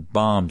shots and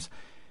bombs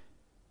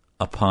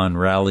upon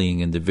rallying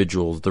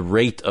individuals. The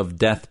rate of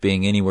death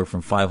being anywhere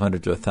from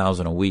 500 to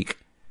 1,000 a week,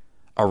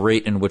 a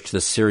rate in which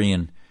the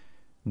Syrian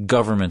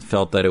government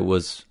felt that it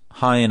was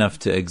high enough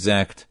to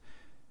exact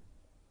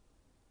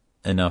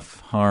enough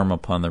harm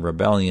upon the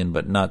rebellion,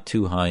 but not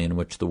too high in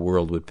which the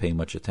world would pay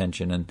much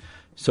attention. And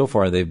so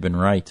far they've been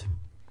right.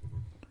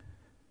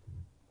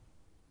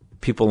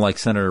 People like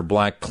Senator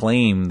Black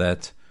claim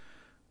that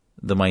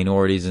the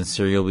minorities in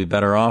Syria will be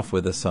better off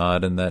with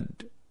Assad, and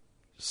that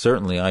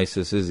certainly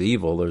ISIS is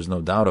evil. There's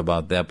no doubt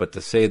about that. But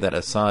to say that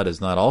Assad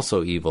is not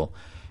also evil,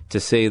 to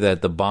say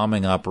that the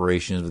bombing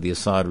operations of the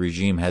Assad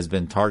regime has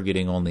been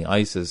targeting only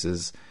ISIS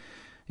is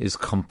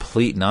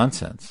complete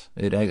nonsense.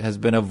 It has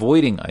been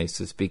avoiding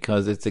ISIS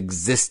because its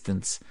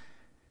existence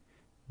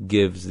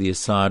gives the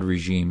Assad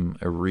regime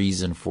a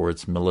reason for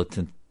its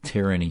militant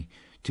tyranny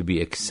to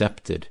be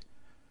accepted,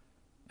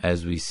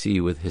 as we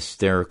see with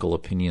hysterical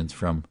opinions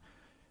from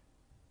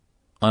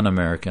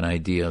un-American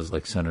ideas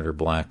like Senator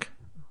Black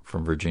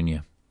from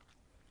Virginia,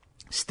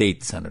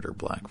 State Senator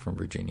Black from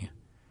Virginia.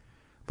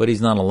 But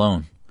he's not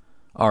alone.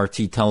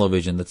 RT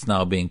television, that's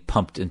now being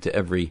pumped into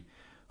every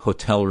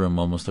hotel room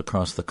almost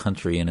across the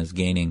country and is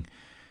gaining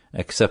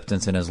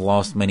acceptance and has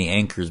lost many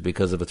anchors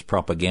because of its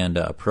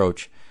propaganda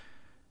approach,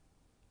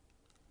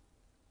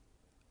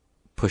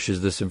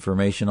 pushes this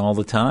information all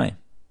the time,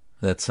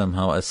 that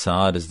somehow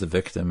Assad is the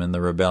victim and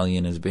the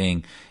rebellion is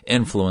being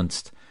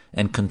influenced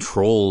and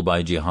controlled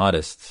by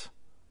jihadists.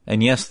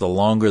 And yes, the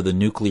longer the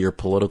nuclear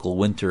political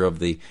winter of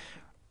the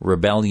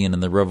rebellion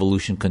and the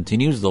revolution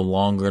continues, the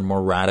longer and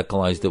more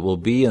radicalized it will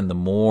be, and the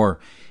more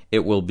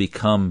it will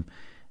become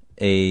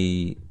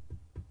a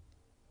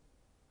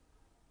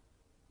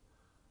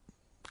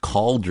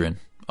cauldron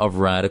of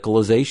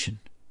radicalization.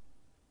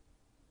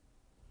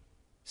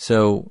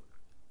 So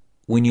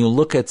when you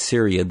look at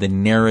Syria, the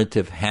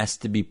narrative has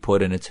to be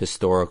put in its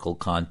historical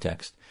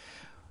context.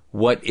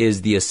 What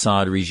is the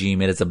Assad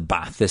regime? It is a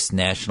Ba'athist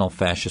national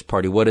fascist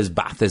party. What is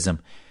Ba'athism?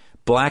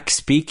 Black,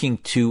 speaking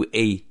to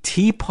a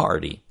Tea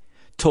Party,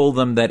 told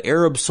them that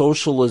Arab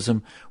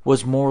socialism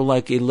was more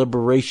like a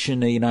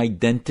liberation, an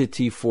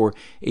identity for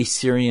a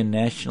Syrian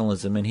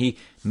nationalism. And he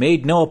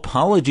made no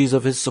apologies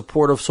of his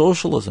support of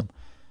socialism.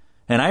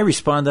 And I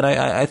responded,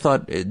 I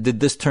thought,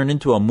 did this turn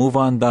into a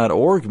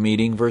MoveOn.org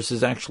meeting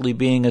versus actually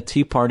being a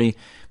Tea Party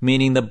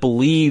meeting that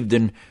believed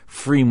in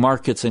free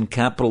markets and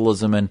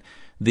capitalism and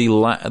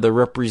the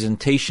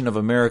representation of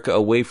America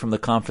away from the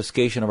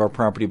confiscation of our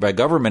property by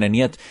government? And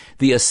yet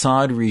the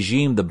Assad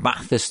regime, the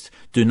Ba'athists,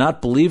 do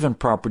not believe in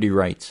property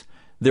rights.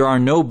 There are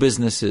no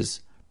businesses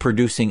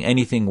producing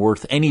anything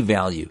worth any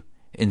value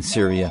in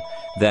Syria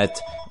that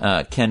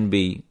can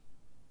be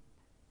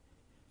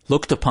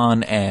looked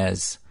upon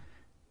as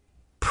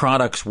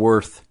products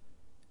worth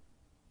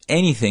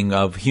anything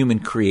of human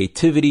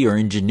creativity or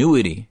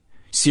ingenuity.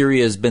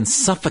 Syria has been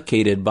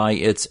suffocated by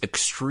its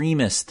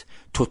extremist,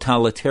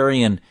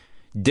 totalitarian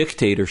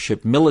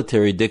dictatorship,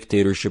 military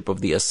dictatorship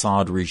of the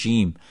Assad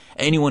regime.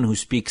 Anyone who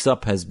speaks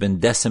up has been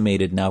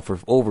decimated now for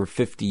over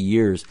 50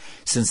 years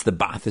since the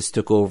Ba'athists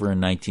took over in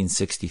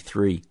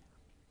 1963.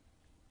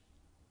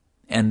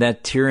 And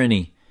that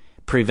tyranny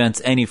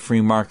prevents any free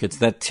markets.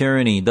 That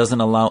tyranny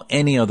doesn't allow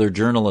any other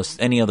journalists,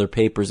 any other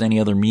papers, any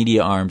other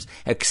media arms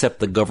except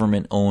the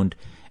government-owned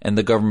and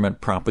the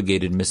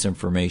government-propagated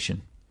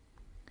misinformation.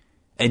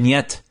 And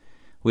yet,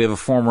 we have a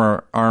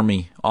former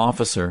Army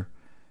officer,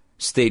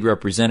 state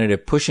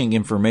representative, pushing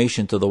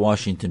information to the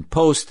Washington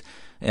Post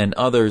and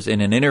others in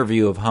an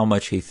interview of how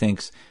much he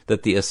thinks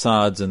that the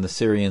Assads and the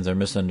Syrians are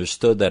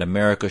misunderstood, that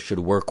America should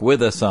work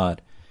with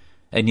Assad.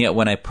 And yet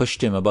when I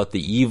pushed him about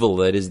the evil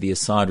that is the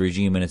Assad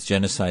regime and its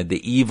genocide,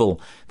 the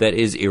evil that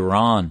is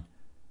Iran,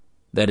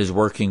 that is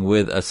working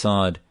with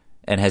Assad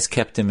and has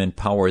kept him in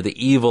power,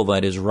 the evil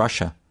that is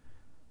Russia.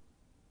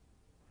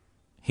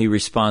 He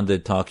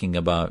responded talking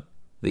about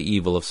the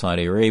evil of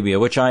Saudi Arabia,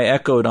 which I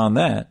echoed on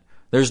that.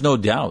 There's no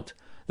doubt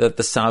that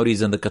the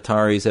Saudis and the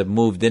Qataris have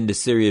moved into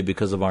Syria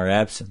because of our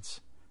absence.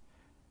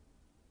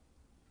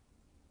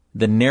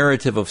 The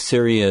narrative of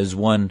Syria is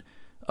one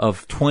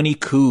of 20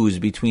 coups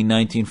between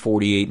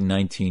 1948 and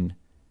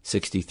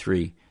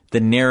 1963. The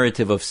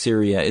narrative of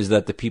Syria is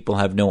that the people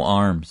have no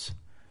arms.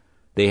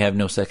 They have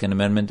no Second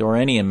Amendment or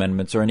any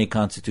amendments or any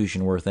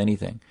constitution worth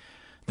anything.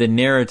 The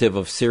narrative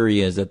of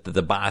Syria is that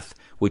the Ba'ath,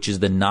 which is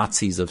the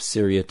Nazis of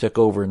Syria, took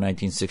over in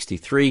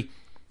 1963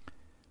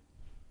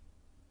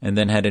 and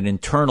then had an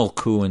internal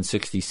coup in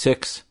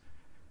 66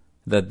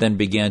 that then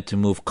began to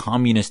move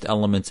communist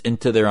elements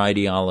into their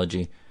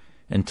ideology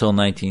until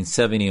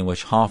 1970, in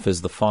which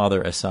Hafez, the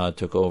father, Assad,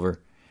 took over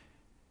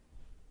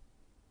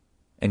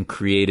and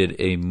created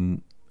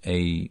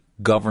a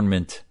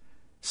government,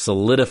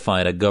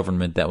 solidified a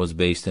government that was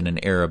based in an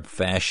Arab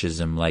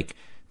fascism like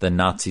the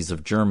Nazis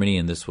of Germany,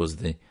 and this was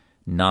the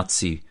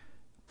Nazi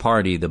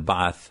party, the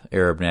Ba'ath,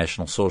 Arab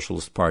National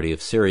Socialist Party of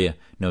Syria,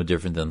 no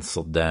different than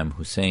Saddam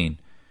Hussein,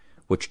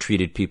 which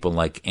treated people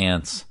like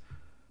ants,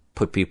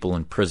 put people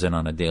in prison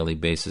on a daily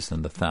basis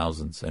in the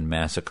thousands, and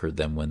massacred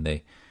them when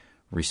they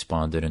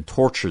responded, and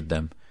tortured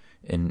them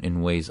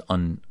in ways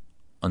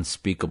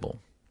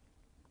unspeakable.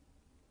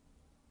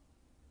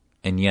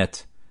 And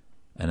yet,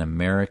 an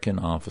American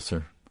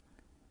officer,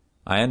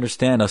 I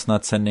understand us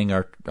not sending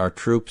our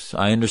troops.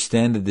 I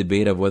understand the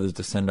debate of whether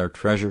to send our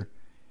treasure.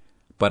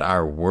 But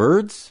our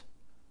words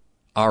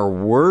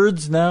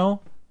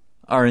now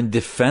are in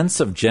defense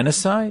of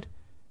genocide?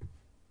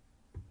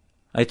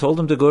 I told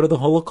him to go to the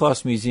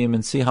Holocaust Museum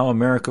and see how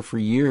America for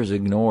years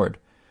ignored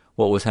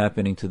what was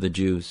happening to the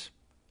Jews,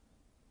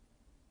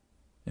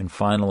 and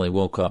finally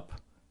woke up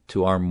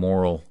to our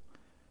moral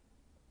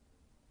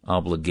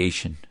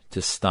obligation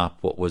to stop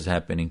what was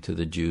happening to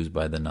the Jews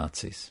by the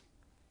Nazis.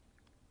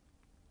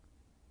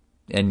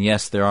 And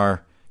yes, there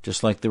are,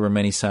 just like there were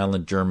many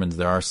silent Germans,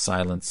 there are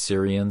silent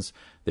Syrians,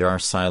 there are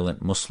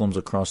silent Muslims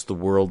across the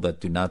world that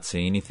do not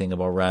say anything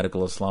about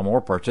radical Islam or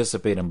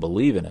participate and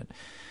believe in it,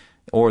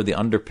 or the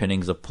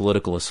underpinnings of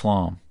political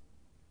Islam.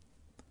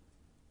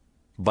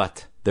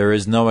 But there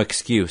is no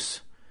excuse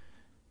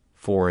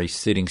for a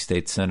sitting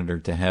state senator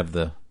to have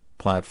the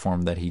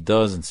platform that he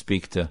does and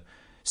speak to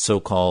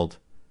so-called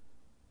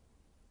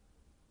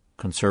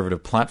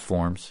conservative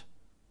platforms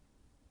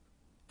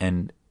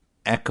and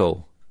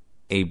echo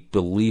a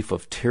belief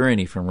of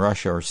tyranny from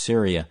Russia or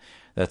Syria,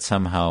 that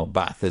somehow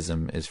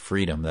Baathism is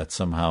freedom, that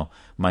somehow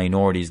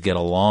minorities get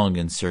along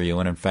in Syria,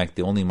 when in fact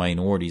the only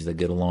minorities that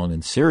get along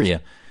in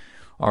Syria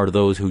are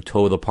those who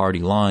toe the party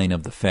line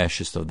of the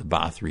fascist of the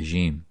Ba'ath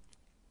regime.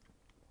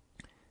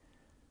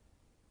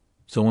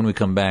 So when we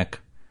come back,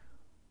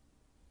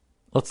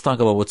 let's talk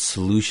about what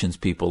solutions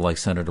people like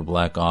Senator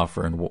Black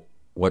offer and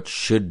what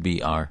should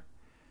be our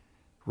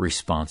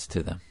response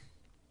to them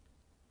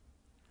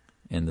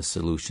and the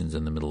solutions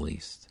in the Middle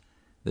East.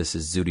 This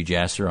is Zuhdi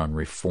Jasser on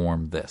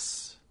Reform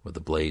This with the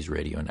Blaze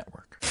Radio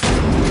Network.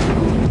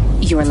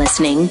 You're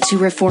listening to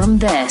Reform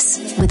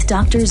This with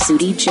Dr.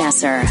 Zuhdi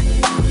Jasser.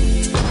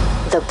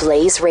 The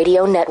Blaze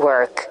Radio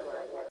Network.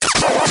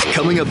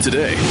 Coming up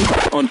today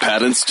on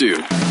Pat and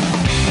Stu.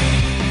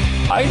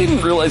 I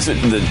didn't realize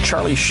that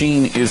Charlie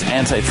Sheen is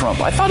anti-Trump.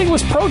 I thought he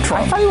was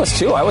pro-Trump. I thought he was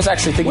too. I was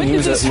actually thinking he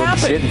was a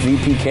legit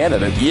VP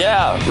candidate.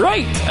 Yeah,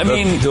 right. I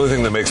mean, the only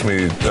thing that makes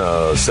me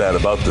sad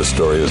about this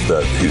story is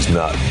that he's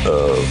not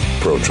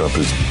pro-Trump,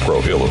 he's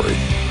pro-Hillary.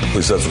 At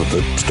least that's what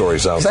the story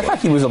sounds like. I thought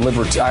he was a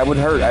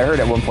libertarian. I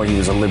heard at one point he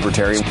was a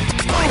libertarian.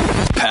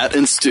 Pat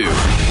and Stu,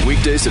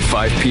 weekdays at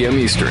 5 p.m.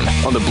 Eastern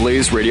on the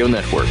Blaze Radio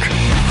Network.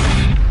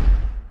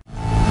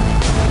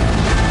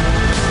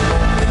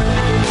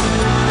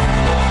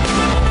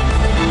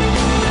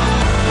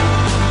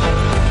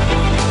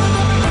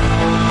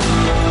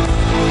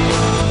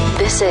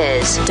 This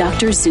is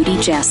Dr. Zuhdi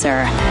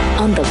Jasser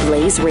on the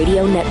Blaze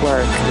Radio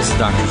Network. This is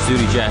Dr.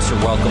 Zuhdi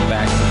Jasser. Welcome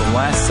back to the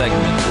last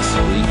segment this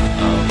week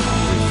of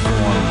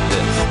Reform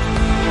This.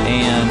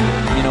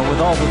 And, you know, with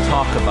all the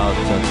talk about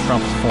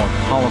Trump's foreign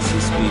policy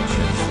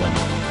speeches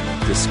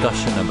and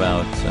discussion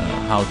about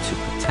how to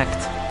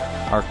protect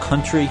our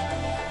country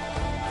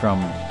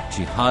from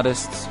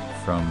jihadists,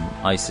 from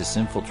ISIS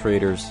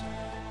infiltrators,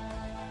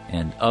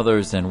 and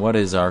others, and what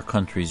is our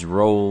country's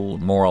role,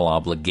 moral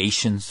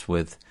obligations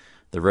with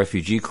the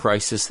refugee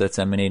crisis that's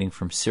emanating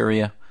from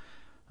Syria.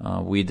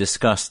 We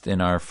discussed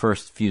in our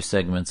first few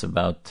segments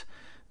about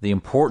the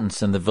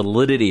importance and the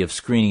validity of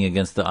screening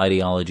against the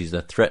ideologies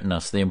that threaten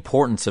us, the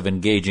importance of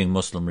engaging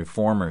Muslim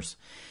reformers.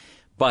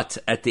 But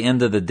at the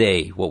end of the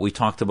day, what we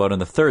talked about in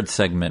the third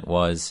segment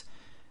was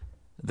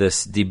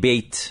this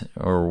debate,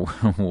 or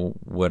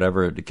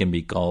whatever it can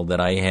be called,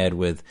 that I had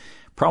with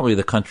probably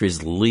the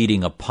country's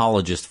leading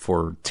apologist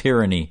for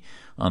tyranny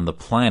on the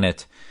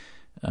planet,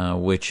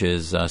 which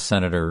is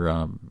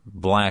Senator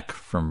Black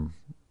from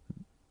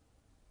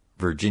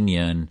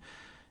Virginia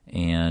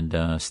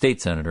and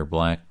State Senator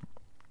Black.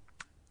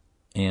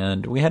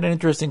 And we had an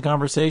interesting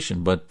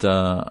conversation, but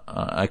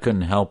I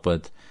couldn't help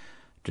but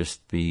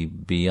just be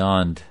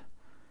beyond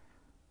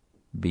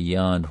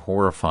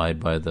horrified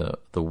by the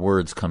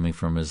words coming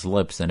from his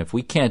lips. And if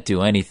we can't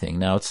do anything,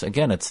 now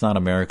it's not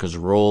America's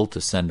role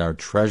to send our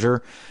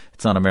treasure.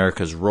 It's not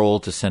America's role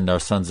to send our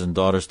sons and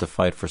daughters to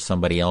fight for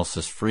somebody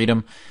else's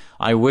freedom.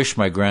 I wish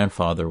my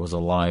grandfather was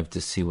alive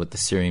to see what the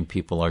Syrian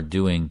people are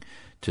doing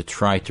to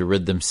try to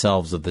rid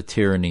themselves of the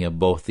tyranny of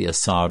both the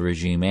Assad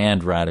regime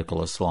and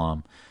radical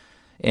Islam.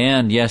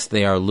 And yes,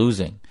 they are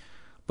losing.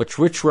 But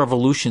which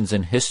revolutions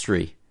in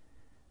history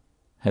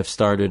have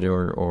started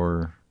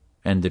or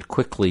ended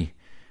quickly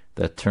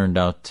that turned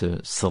out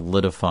to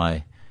solidify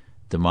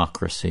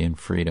democracy and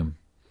freedom?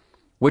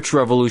 Which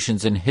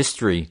revolutions in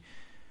history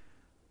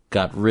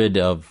got rid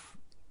of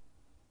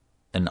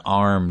an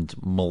armed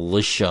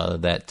militia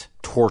that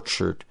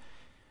tortured,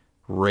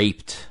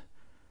 raped,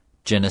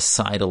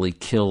 genocidally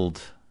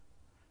killed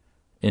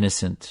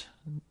innocent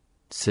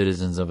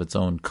citizens of its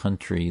own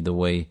country the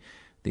way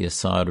the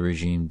Assad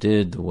regime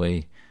did, the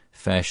way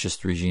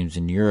fascist regimes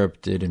in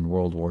Europe did in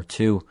World War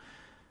II,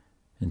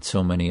 and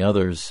so many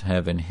others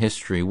have in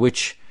history?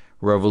 Which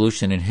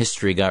revolution in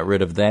history got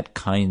rid of that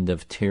kind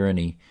of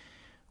tyranny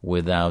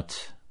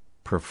without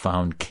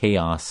profound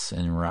chaos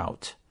en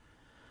route?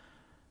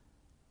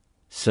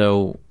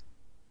 So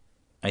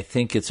I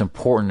think it's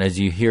important, as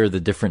you hear the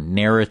different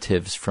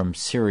narratives from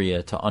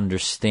Syria, to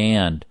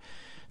understand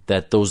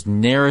that those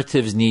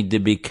narratives need to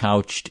be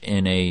couched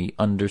in a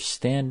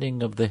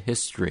understanding of the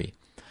history.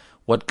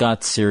 What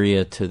got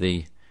Syria to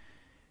the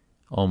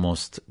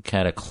almost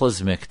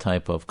cataclysmic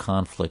type of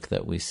conflict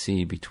that we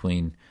see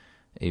between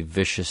a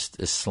vicious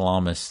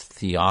Islamist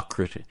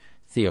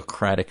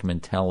theocratic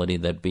mentality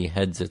that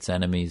beheads its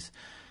enemies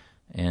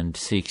and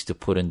seeks to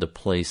put into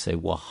place a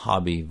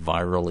Wahhabi,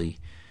 virally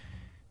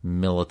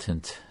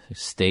militant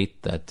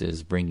state that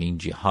is bringing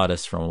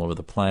jihadists from all over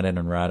the planet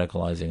and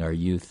radicalizing our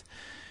youth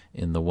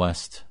in the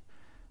West,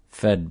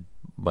 fed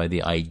by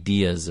the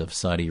ideas of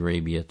Saudi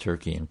Arabia,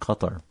 Turkey, and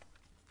Qatar.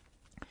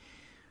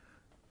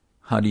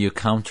 How do you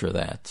counter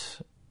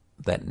that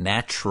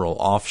natural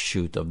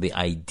offshoot of the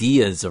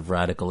ideas of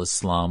radical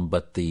Islam,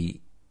 but the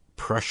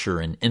pressure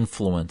and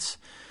influence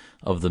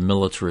of the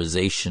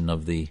militarization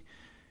of the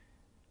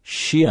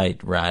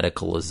Shiite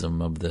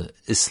radicalism, of the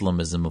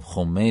Islamism of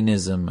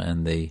Khomeinism,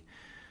 and the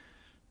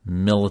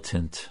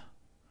militant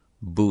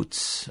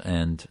boots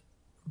and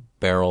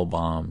barrel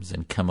bombs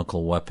and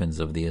chemical weapons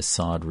of the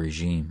Assad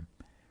regime?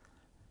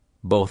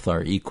 Both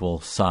are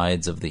equal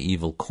sides of the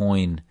evil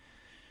coin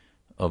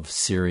of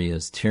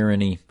Syria's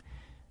tyranny,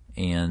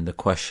 and the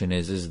question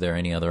is there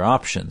any other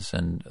options?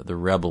 And the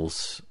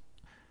rebels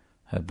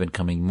have been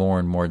becoming more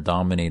and more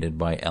dominated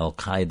by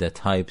Al-Qaeda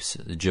types,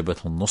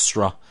 Jabhat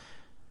al-Nusra,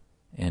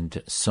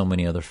 and so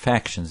many other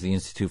factions. The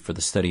Institute for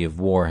the Study of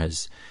War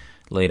has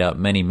laid out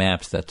many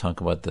maps that talk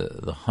about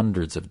the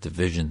hundreds of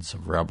divisions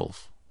of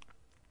rebels.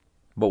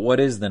 But what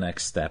is the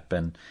next step,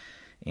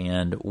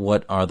 and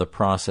what are the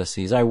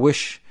processes? I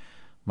wish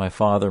my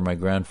father, my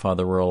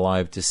grandfather were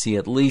alive to see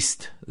at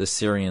least the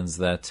Syrians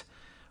that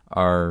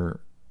are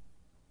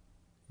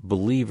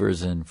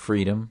believers in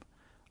freedom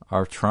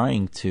are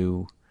trying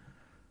to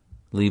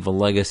leave a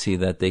legacy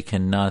that they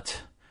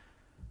cannot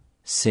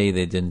say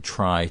they didn't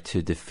try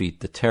to defeat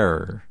the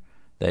terror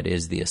that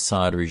is the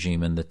Assad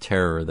regime and the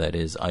terror that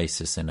is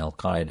ISIS and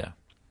Al-Qaeda.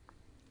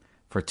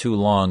 For too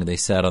long they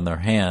sat on their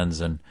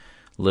hands and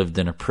lived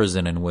in a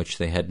prison in which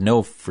they had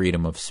no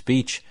freedom of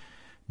speech,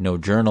 no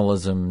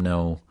journalism,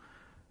 no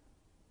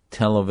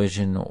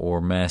television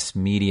or mass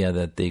media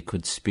that they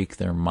could speak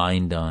their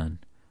mind on.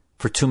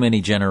 For too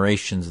many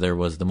generations there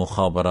was the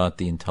Mukhabarat,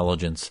 the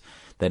intelligence,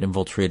 that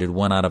infiltrated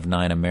 1 out of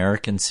 9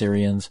 American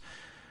Syrians,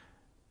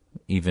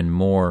 even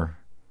more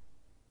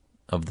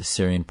of the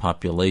Syrian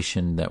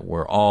population that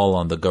were all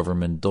on the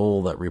government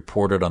dole, that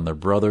reported on their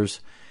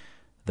brothers,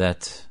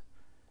 that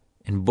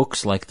in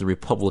books like The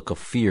Republic of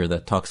Fear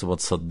that talks about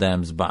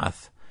Saddam's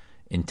Ba'ath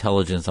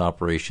intelligence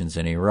operations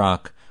in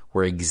Iraq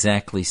were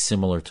exactly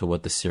similar to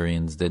what the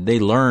Syrians did. They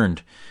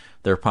learned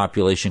their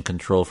population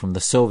control from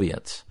the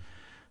Soviets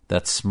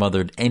that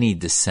smothered any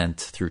dissent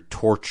through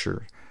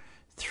torture,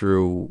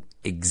 through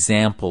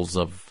examples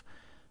of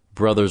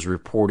brothers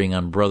reporting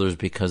on brothers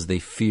because they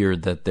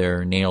feared that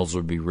their nails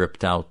would be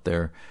ripped out,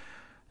 their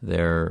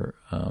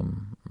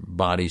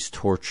bodies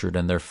tortured,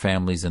 and their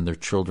families and their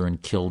children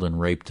killed and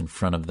raped in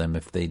front of them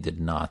if they did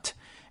not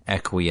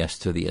acquiesce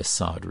to the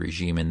Assad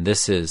regime. And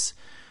this is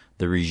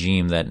the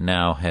regime that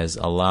now has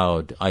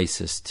allowed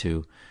ISIS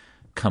to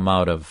come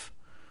out of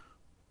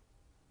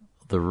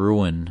the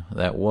ruin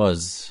that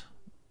was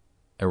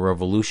a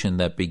revolution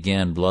that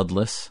began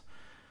bloodless,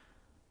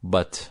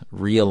 but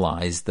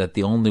realized that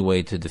the only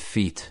way to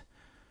defeat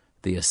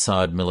the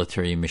Assad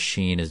military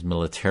machine is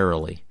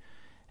militarily.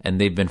 And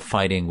they've been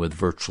fighting with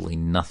virtually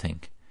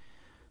nothing.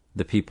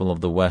 The people of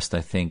the West,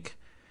 I think,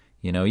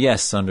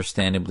 yes,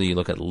 understandably, you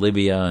look at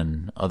Libya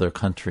and other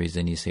countries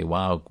and you say,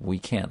 wow, we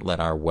can't let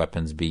our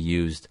weapons be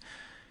used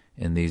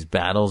in these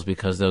battles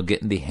because they'll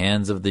get in the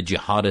hands of the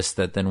jihadists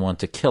that then want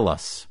to kill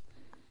us.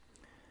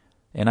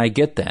 And I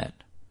get that.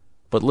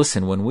 But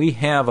listen, when we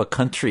have a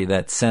country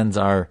that sends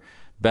our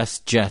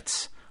best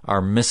jets,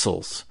 our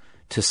missiles,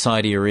 to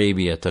Saudi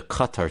Arabia, to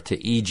Qatar,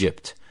 to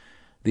Egypt,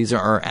 these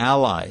are our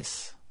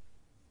allies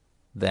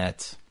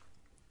that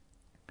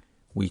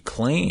we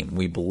claim,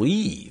 we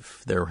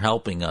believe they're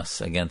helping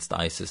us against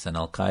ISIS and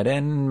Al-Qaeda.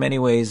 And in many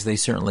ways, they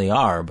certainly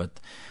are. But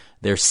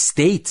their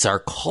states are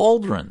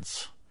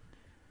cauldrons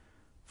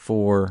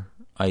for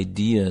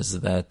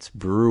ideas that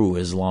brew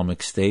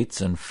Islamic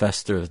states and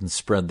fester and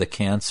spread the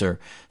cancer,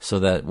 so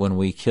that when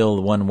we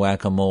kill one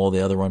whack-a-mole,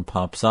 the other one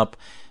pops up,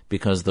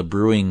 because the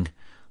brewing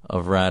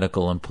of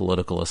radical and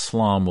political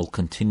Islam will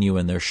continue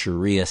in their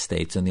Sharia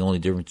states. And the only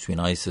difference between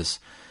ISIS,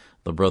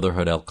 the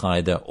Brotherhood,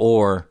 Al-Qaeda,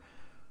 or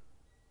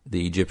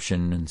the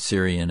Egyptian and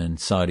Syrian and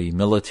Saudi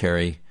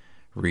military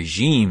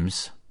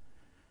regimes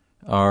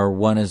are,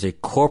 one is a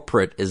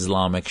corporate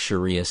Islamic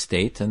Sharia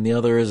state and the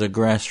other is a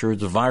grassroots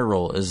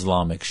viral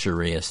Islamic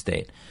Sharia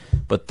state.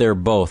 But they're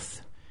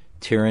both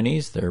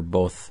tyrannies, they're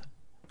both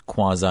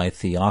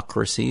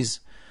quasi-theocracies,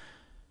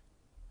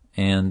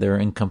 and they're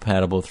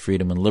incompatible with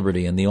freedom and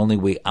liberty. And the only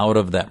way out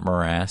of that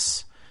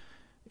morass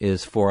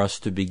is for us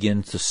to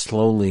begin to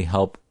slowly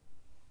help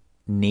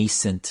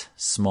nascent,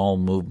 small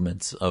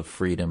movements of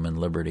freedom and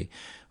liberty.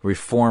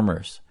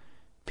 Reformers,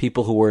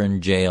 people who were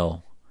in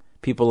jail,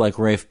 people like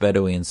Raif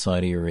Badawi in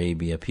Saudi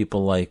Arabia,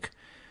 people like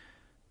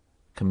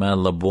Kamal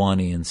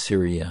Labwani in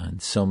Syria,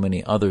 and so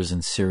many others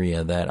in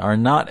Syria that are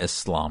not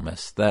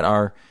Islamists, that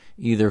are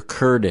either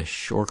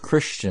Kurdish or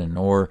Christian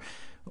or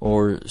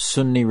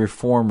Sunni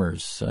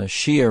reformers,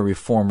 Shia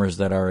reformers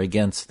that are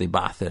against the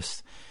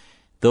Ba'athists,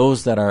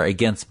 those that are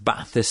against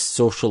Ba'athist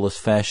socialist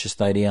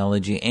fascist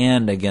ideology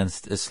and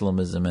against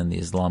Islamism and the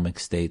Islamic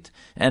State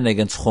and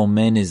against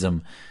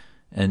Khomeinism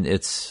and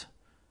its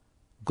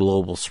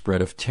global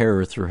spread of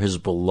terror through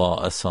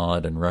Hezbollah,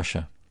 Assad, and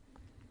Russia,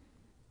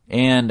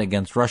 and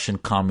against Russian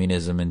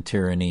communism and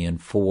tyranny,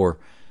 and for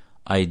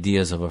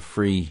ideas of a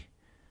free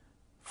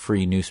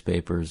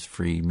newspapers,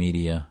 free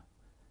media,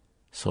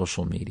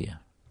 social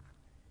media.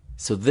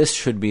 So this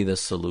should be the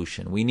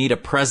solution. We need a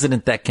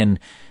president that can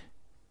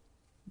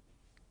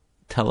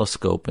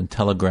telescope and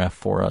telegraph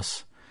for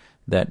us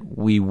that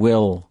we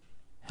will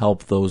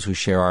help those who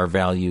share our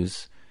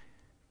values.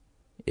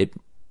 It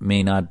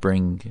may not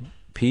bring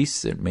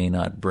peace, it may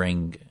not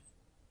bring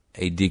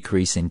a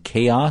decrease in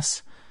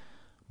chaos,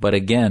 but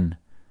again,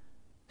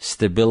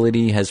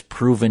 stability has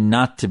proven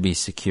not to be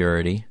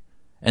security,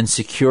 and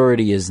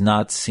security is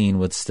not seen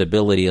with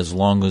stability as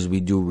long as we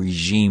do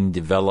regime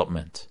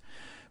development.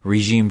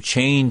 Regime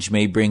change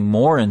may bring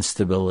more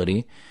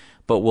instability,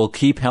 but we'll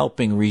keep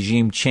helping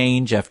regime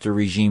change after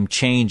regime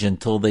change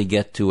until they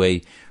get to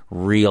a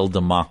real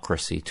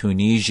democracy.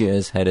 Tunisia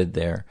is headed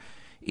there.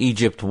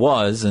 Egypt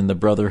was, and the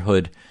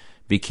Brotherhood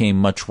became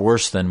much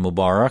worse than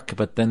Mubarak,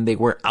 but then they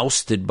were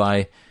ousted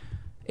by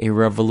a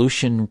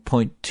revolution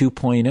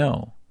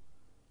 2.0.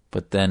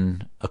 But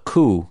then a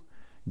coup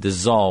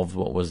dissolved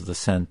what was the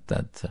sense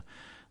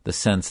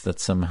that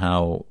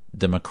somehow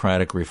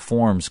democratic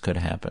reforms could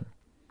happen.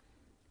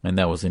 And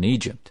that was in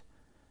Egypt.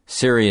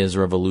 Syria's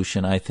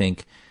revolution, I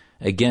think,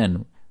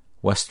 again,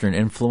 Western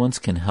influence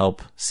can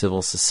help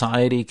civil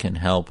society, can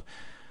help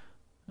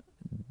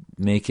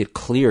make it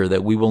clear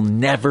that we will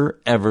never,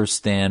 ever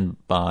stand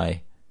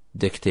by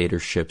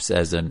dictatorships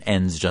as an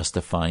ends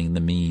justifying the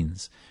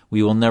means.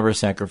 We will never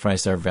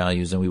sacrifice our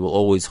values, and we will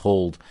always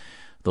hold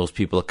those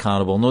people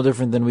accountable, no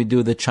different than we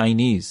do the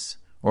Chinese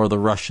or the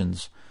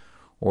Russians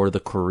or the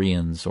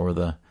Koreans or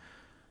the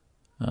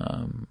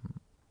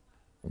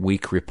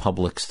weak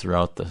republics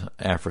throughout the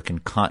African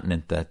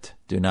continent that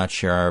do not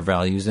share our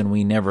values, and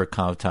we never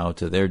kowtow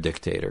to their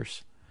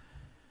dictators.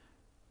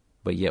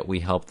 But yet we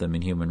help them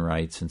in human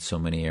rights in so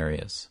many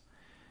areas.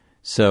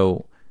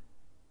 So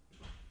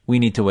we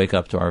need to wake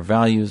up to our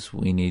values.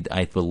 We need,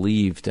 I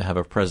believe, to have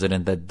a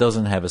president that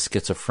doesn't have a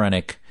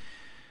schizophrenic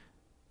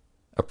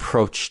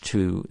approach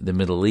to the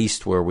Middle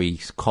East where we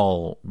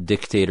call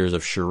dictators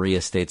of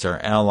Sharia states our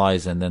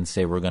allies and then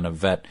say we're going to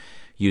vet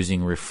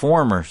using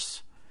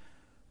reformers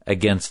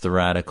against the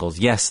radicals.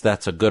 Yes,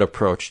 that's a good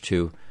approach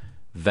to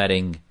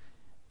vetting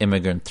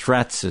immigrant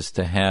threats, is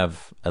to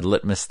have a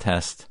litmus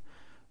test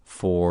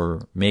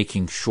for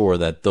making sure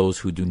that those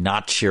who do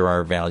not share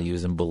our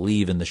values and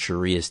believe in the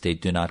Sharia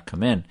state do not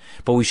come in.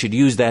 But we should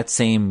use that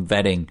same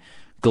vetting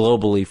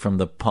globally from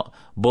the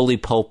bully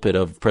pulpit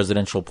of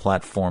presidential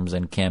platforms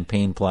and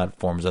campaign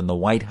platforms and the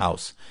White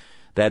House.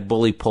 That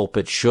bully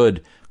pulpit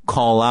should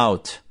call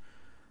out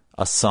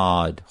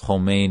Assad,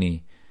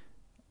 Khomeini,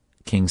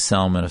 King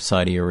Salman of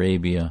Saudi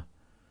Arabia,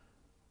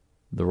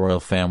 the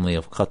royal family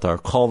of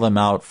Qatar, call them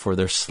out for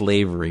their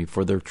slavery,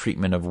 for their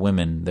treatment of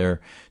women,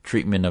 their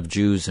treatment of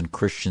Jews and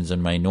Christians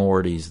and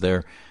minorities,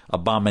 their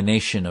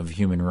abomination of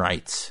human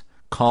rights.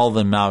 Call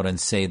them out and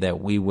say that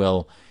we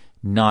will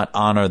not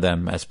honor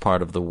them as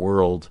part of the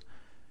world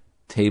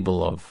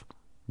table of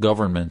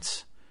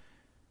governments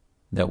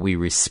that we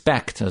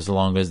respect as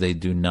long as they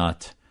do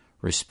not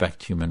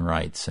respect human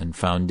rights, and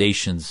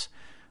foundations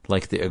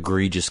like the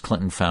egregious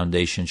Clinton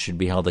Foundation, should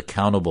be held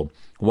accountable?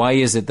 Why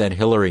is it that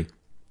Hillary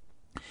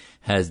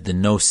has the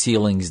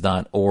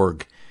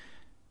NoCeilings.org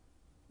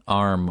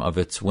arm of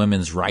its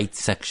women's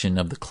rights section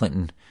of the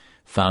Clinton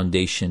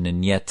Foundation,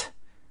 and yet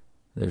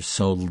there's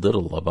so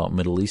little about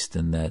Middle East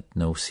in that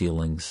No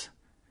Ceilings?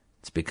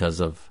 It's because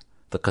of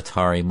the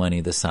Qatari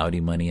money, the Saudi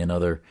money, and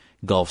other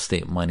Gulf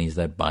state monies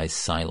that buys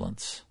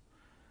silence.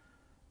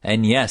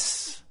 And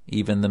yes,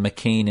 even the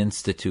McCain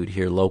Institute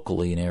here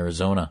locally in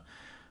Arizona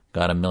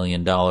got $1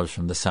 million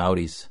from the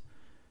Saudis.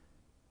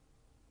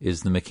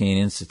 Is the McCain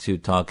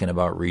Institute talking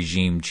about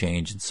regime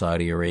change in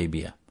Saudi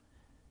Arabia?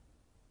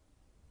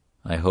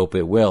 I hope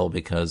it will,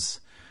 because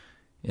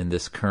in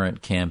this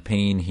current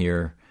campaign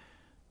here,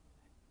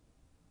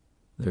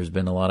 there's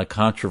been a lot of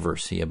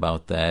controversy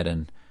about that,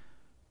 and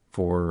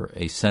for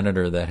a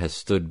senator that has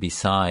stood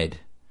beside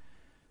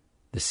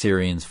the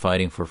Syrians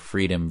fighting for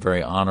freedom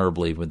very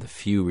honorably with the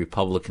few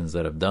Republicans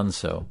that have done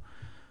so,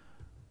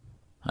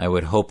 I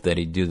would hope that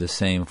he'd do the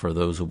same for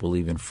those who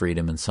believe in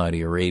freedom in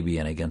Saudi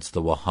Arabia and against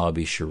the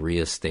Wahhabi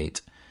Sharia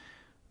state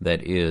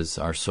that is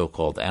our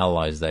so-called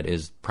allies, that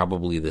is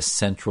probably the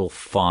central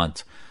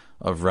font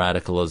of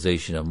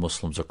radicalization of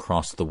Muslims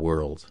across the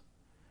world.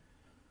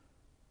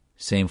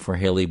 Same for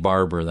Haley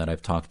Barbour that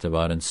I've talked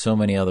about, and so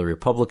many other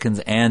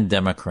Republicans and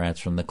Democrats,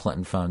 from the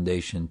Clinton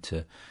Foundation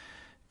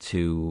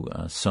to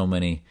so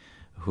many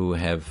who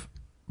have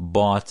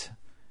bought,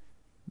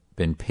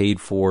 been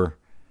paid for,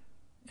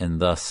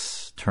 and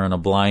thus turn a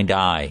blind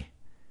eye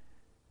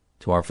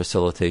to our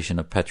facilitation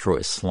of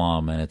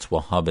petro-Islam and its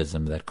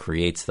Wahhabism that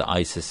creates the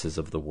ISISes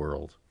of the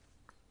world.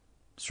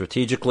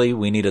 Strategically,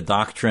 we need a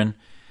doctrine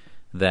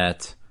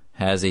that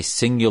has a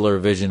singular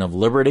vision of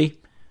liberty,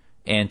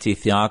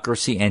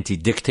 anti-theocracy,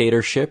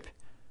 anti-dictatorship,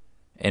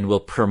 and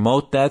will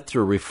promote that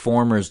through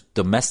reformers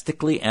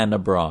domestically and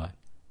abroad.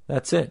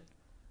 That's it.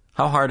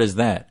 How hard is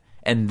that?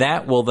 And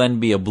that will then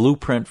be a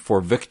blueprint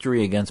for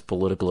victory against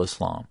political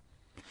Islam.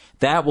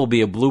 That will be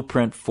a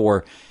blueprint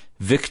for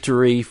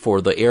victory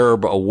for the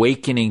Arab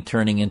awakening,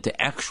 turning into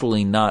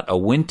actually not a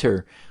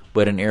winter,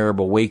 but an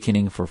Arab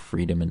awakening for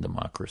freedom and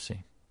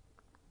democracy.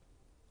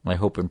 I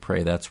hope and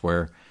pray that's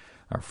where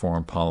our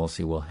foreign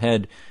policy will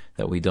head,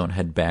 that we don't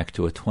head back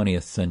to a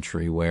 20th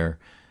century where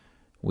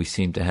we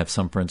seem to have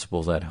some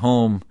principles at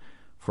home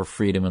for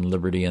freedom and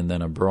liberty, and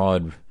then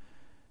abroad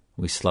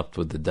we slept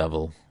with the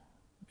devil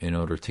in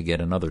order to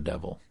get another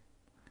devil.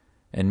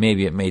 And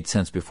maybe it made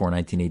sense before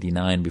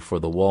 1989, before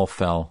the wall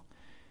fell.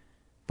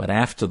 But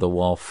after the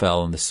wall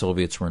fell and the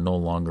Soviets were no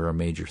longer a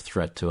major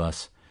threat to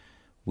us,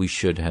 we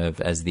should have,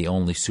 as the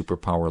only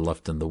superpower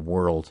left in the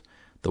world,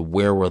 the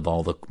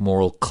wherewithal, the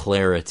moral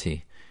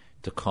clarity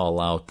to call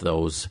out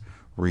those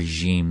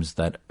regimes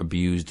that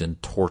abused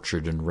and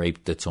tortured and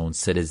raped its own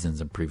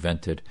citizens and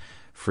prevented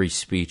free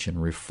speech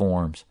and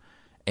reforms.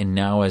 And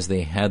now, as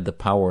they had the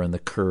power and the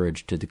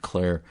courage to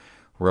declare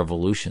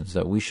revolutions,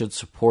 that we should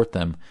support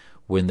them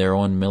when their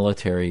own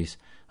militaries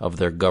of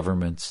their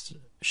governments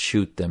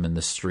shoot them in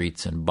the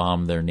streets and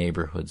bomb their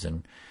neighborhoods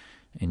and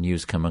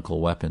use chemical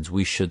weapons.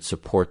 We should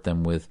support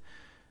them with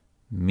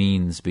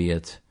means, be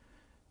it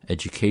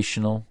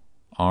educational,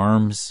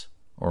 arms,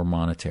 or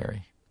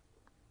monetary.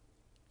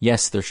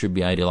 Yes, there should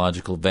be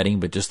ideological vetting,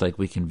 but just like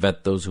we can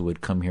vet those who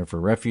would come here for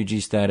refugee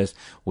status,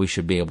 we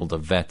should be able to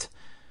vet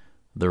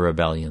the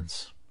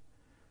rebellions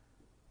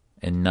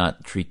and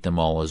not treat them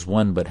all as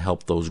one, but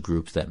help those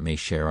groups that may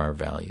share our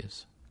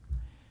values.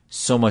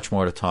 So much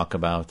more to talk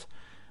about,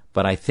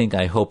 but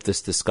I hope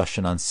this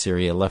discussion on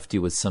Syria left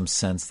you with some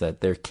sense that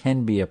there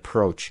can be an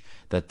approach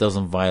that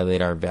doesn't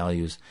violate our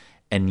values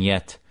and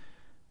yet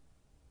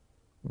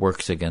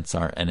works against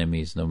our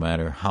enemies, no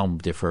matter how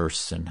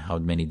diverse and how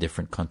many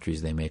different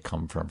countries they may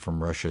come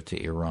from Russia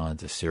to Iran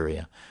to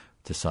Syria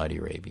to Saudi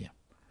Arabia.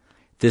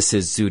 This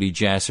is Zuhdi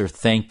Jasser.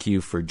 Thank you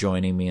for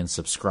joining me and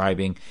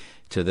subscribing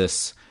to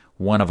this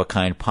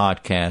one-of-a-kind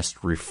podcast,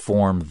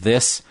 Reform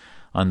This,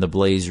 on the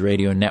Blaze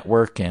Radio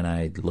Network, and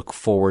I look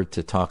forward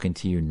to talking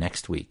to you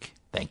next week.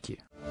 Thank you.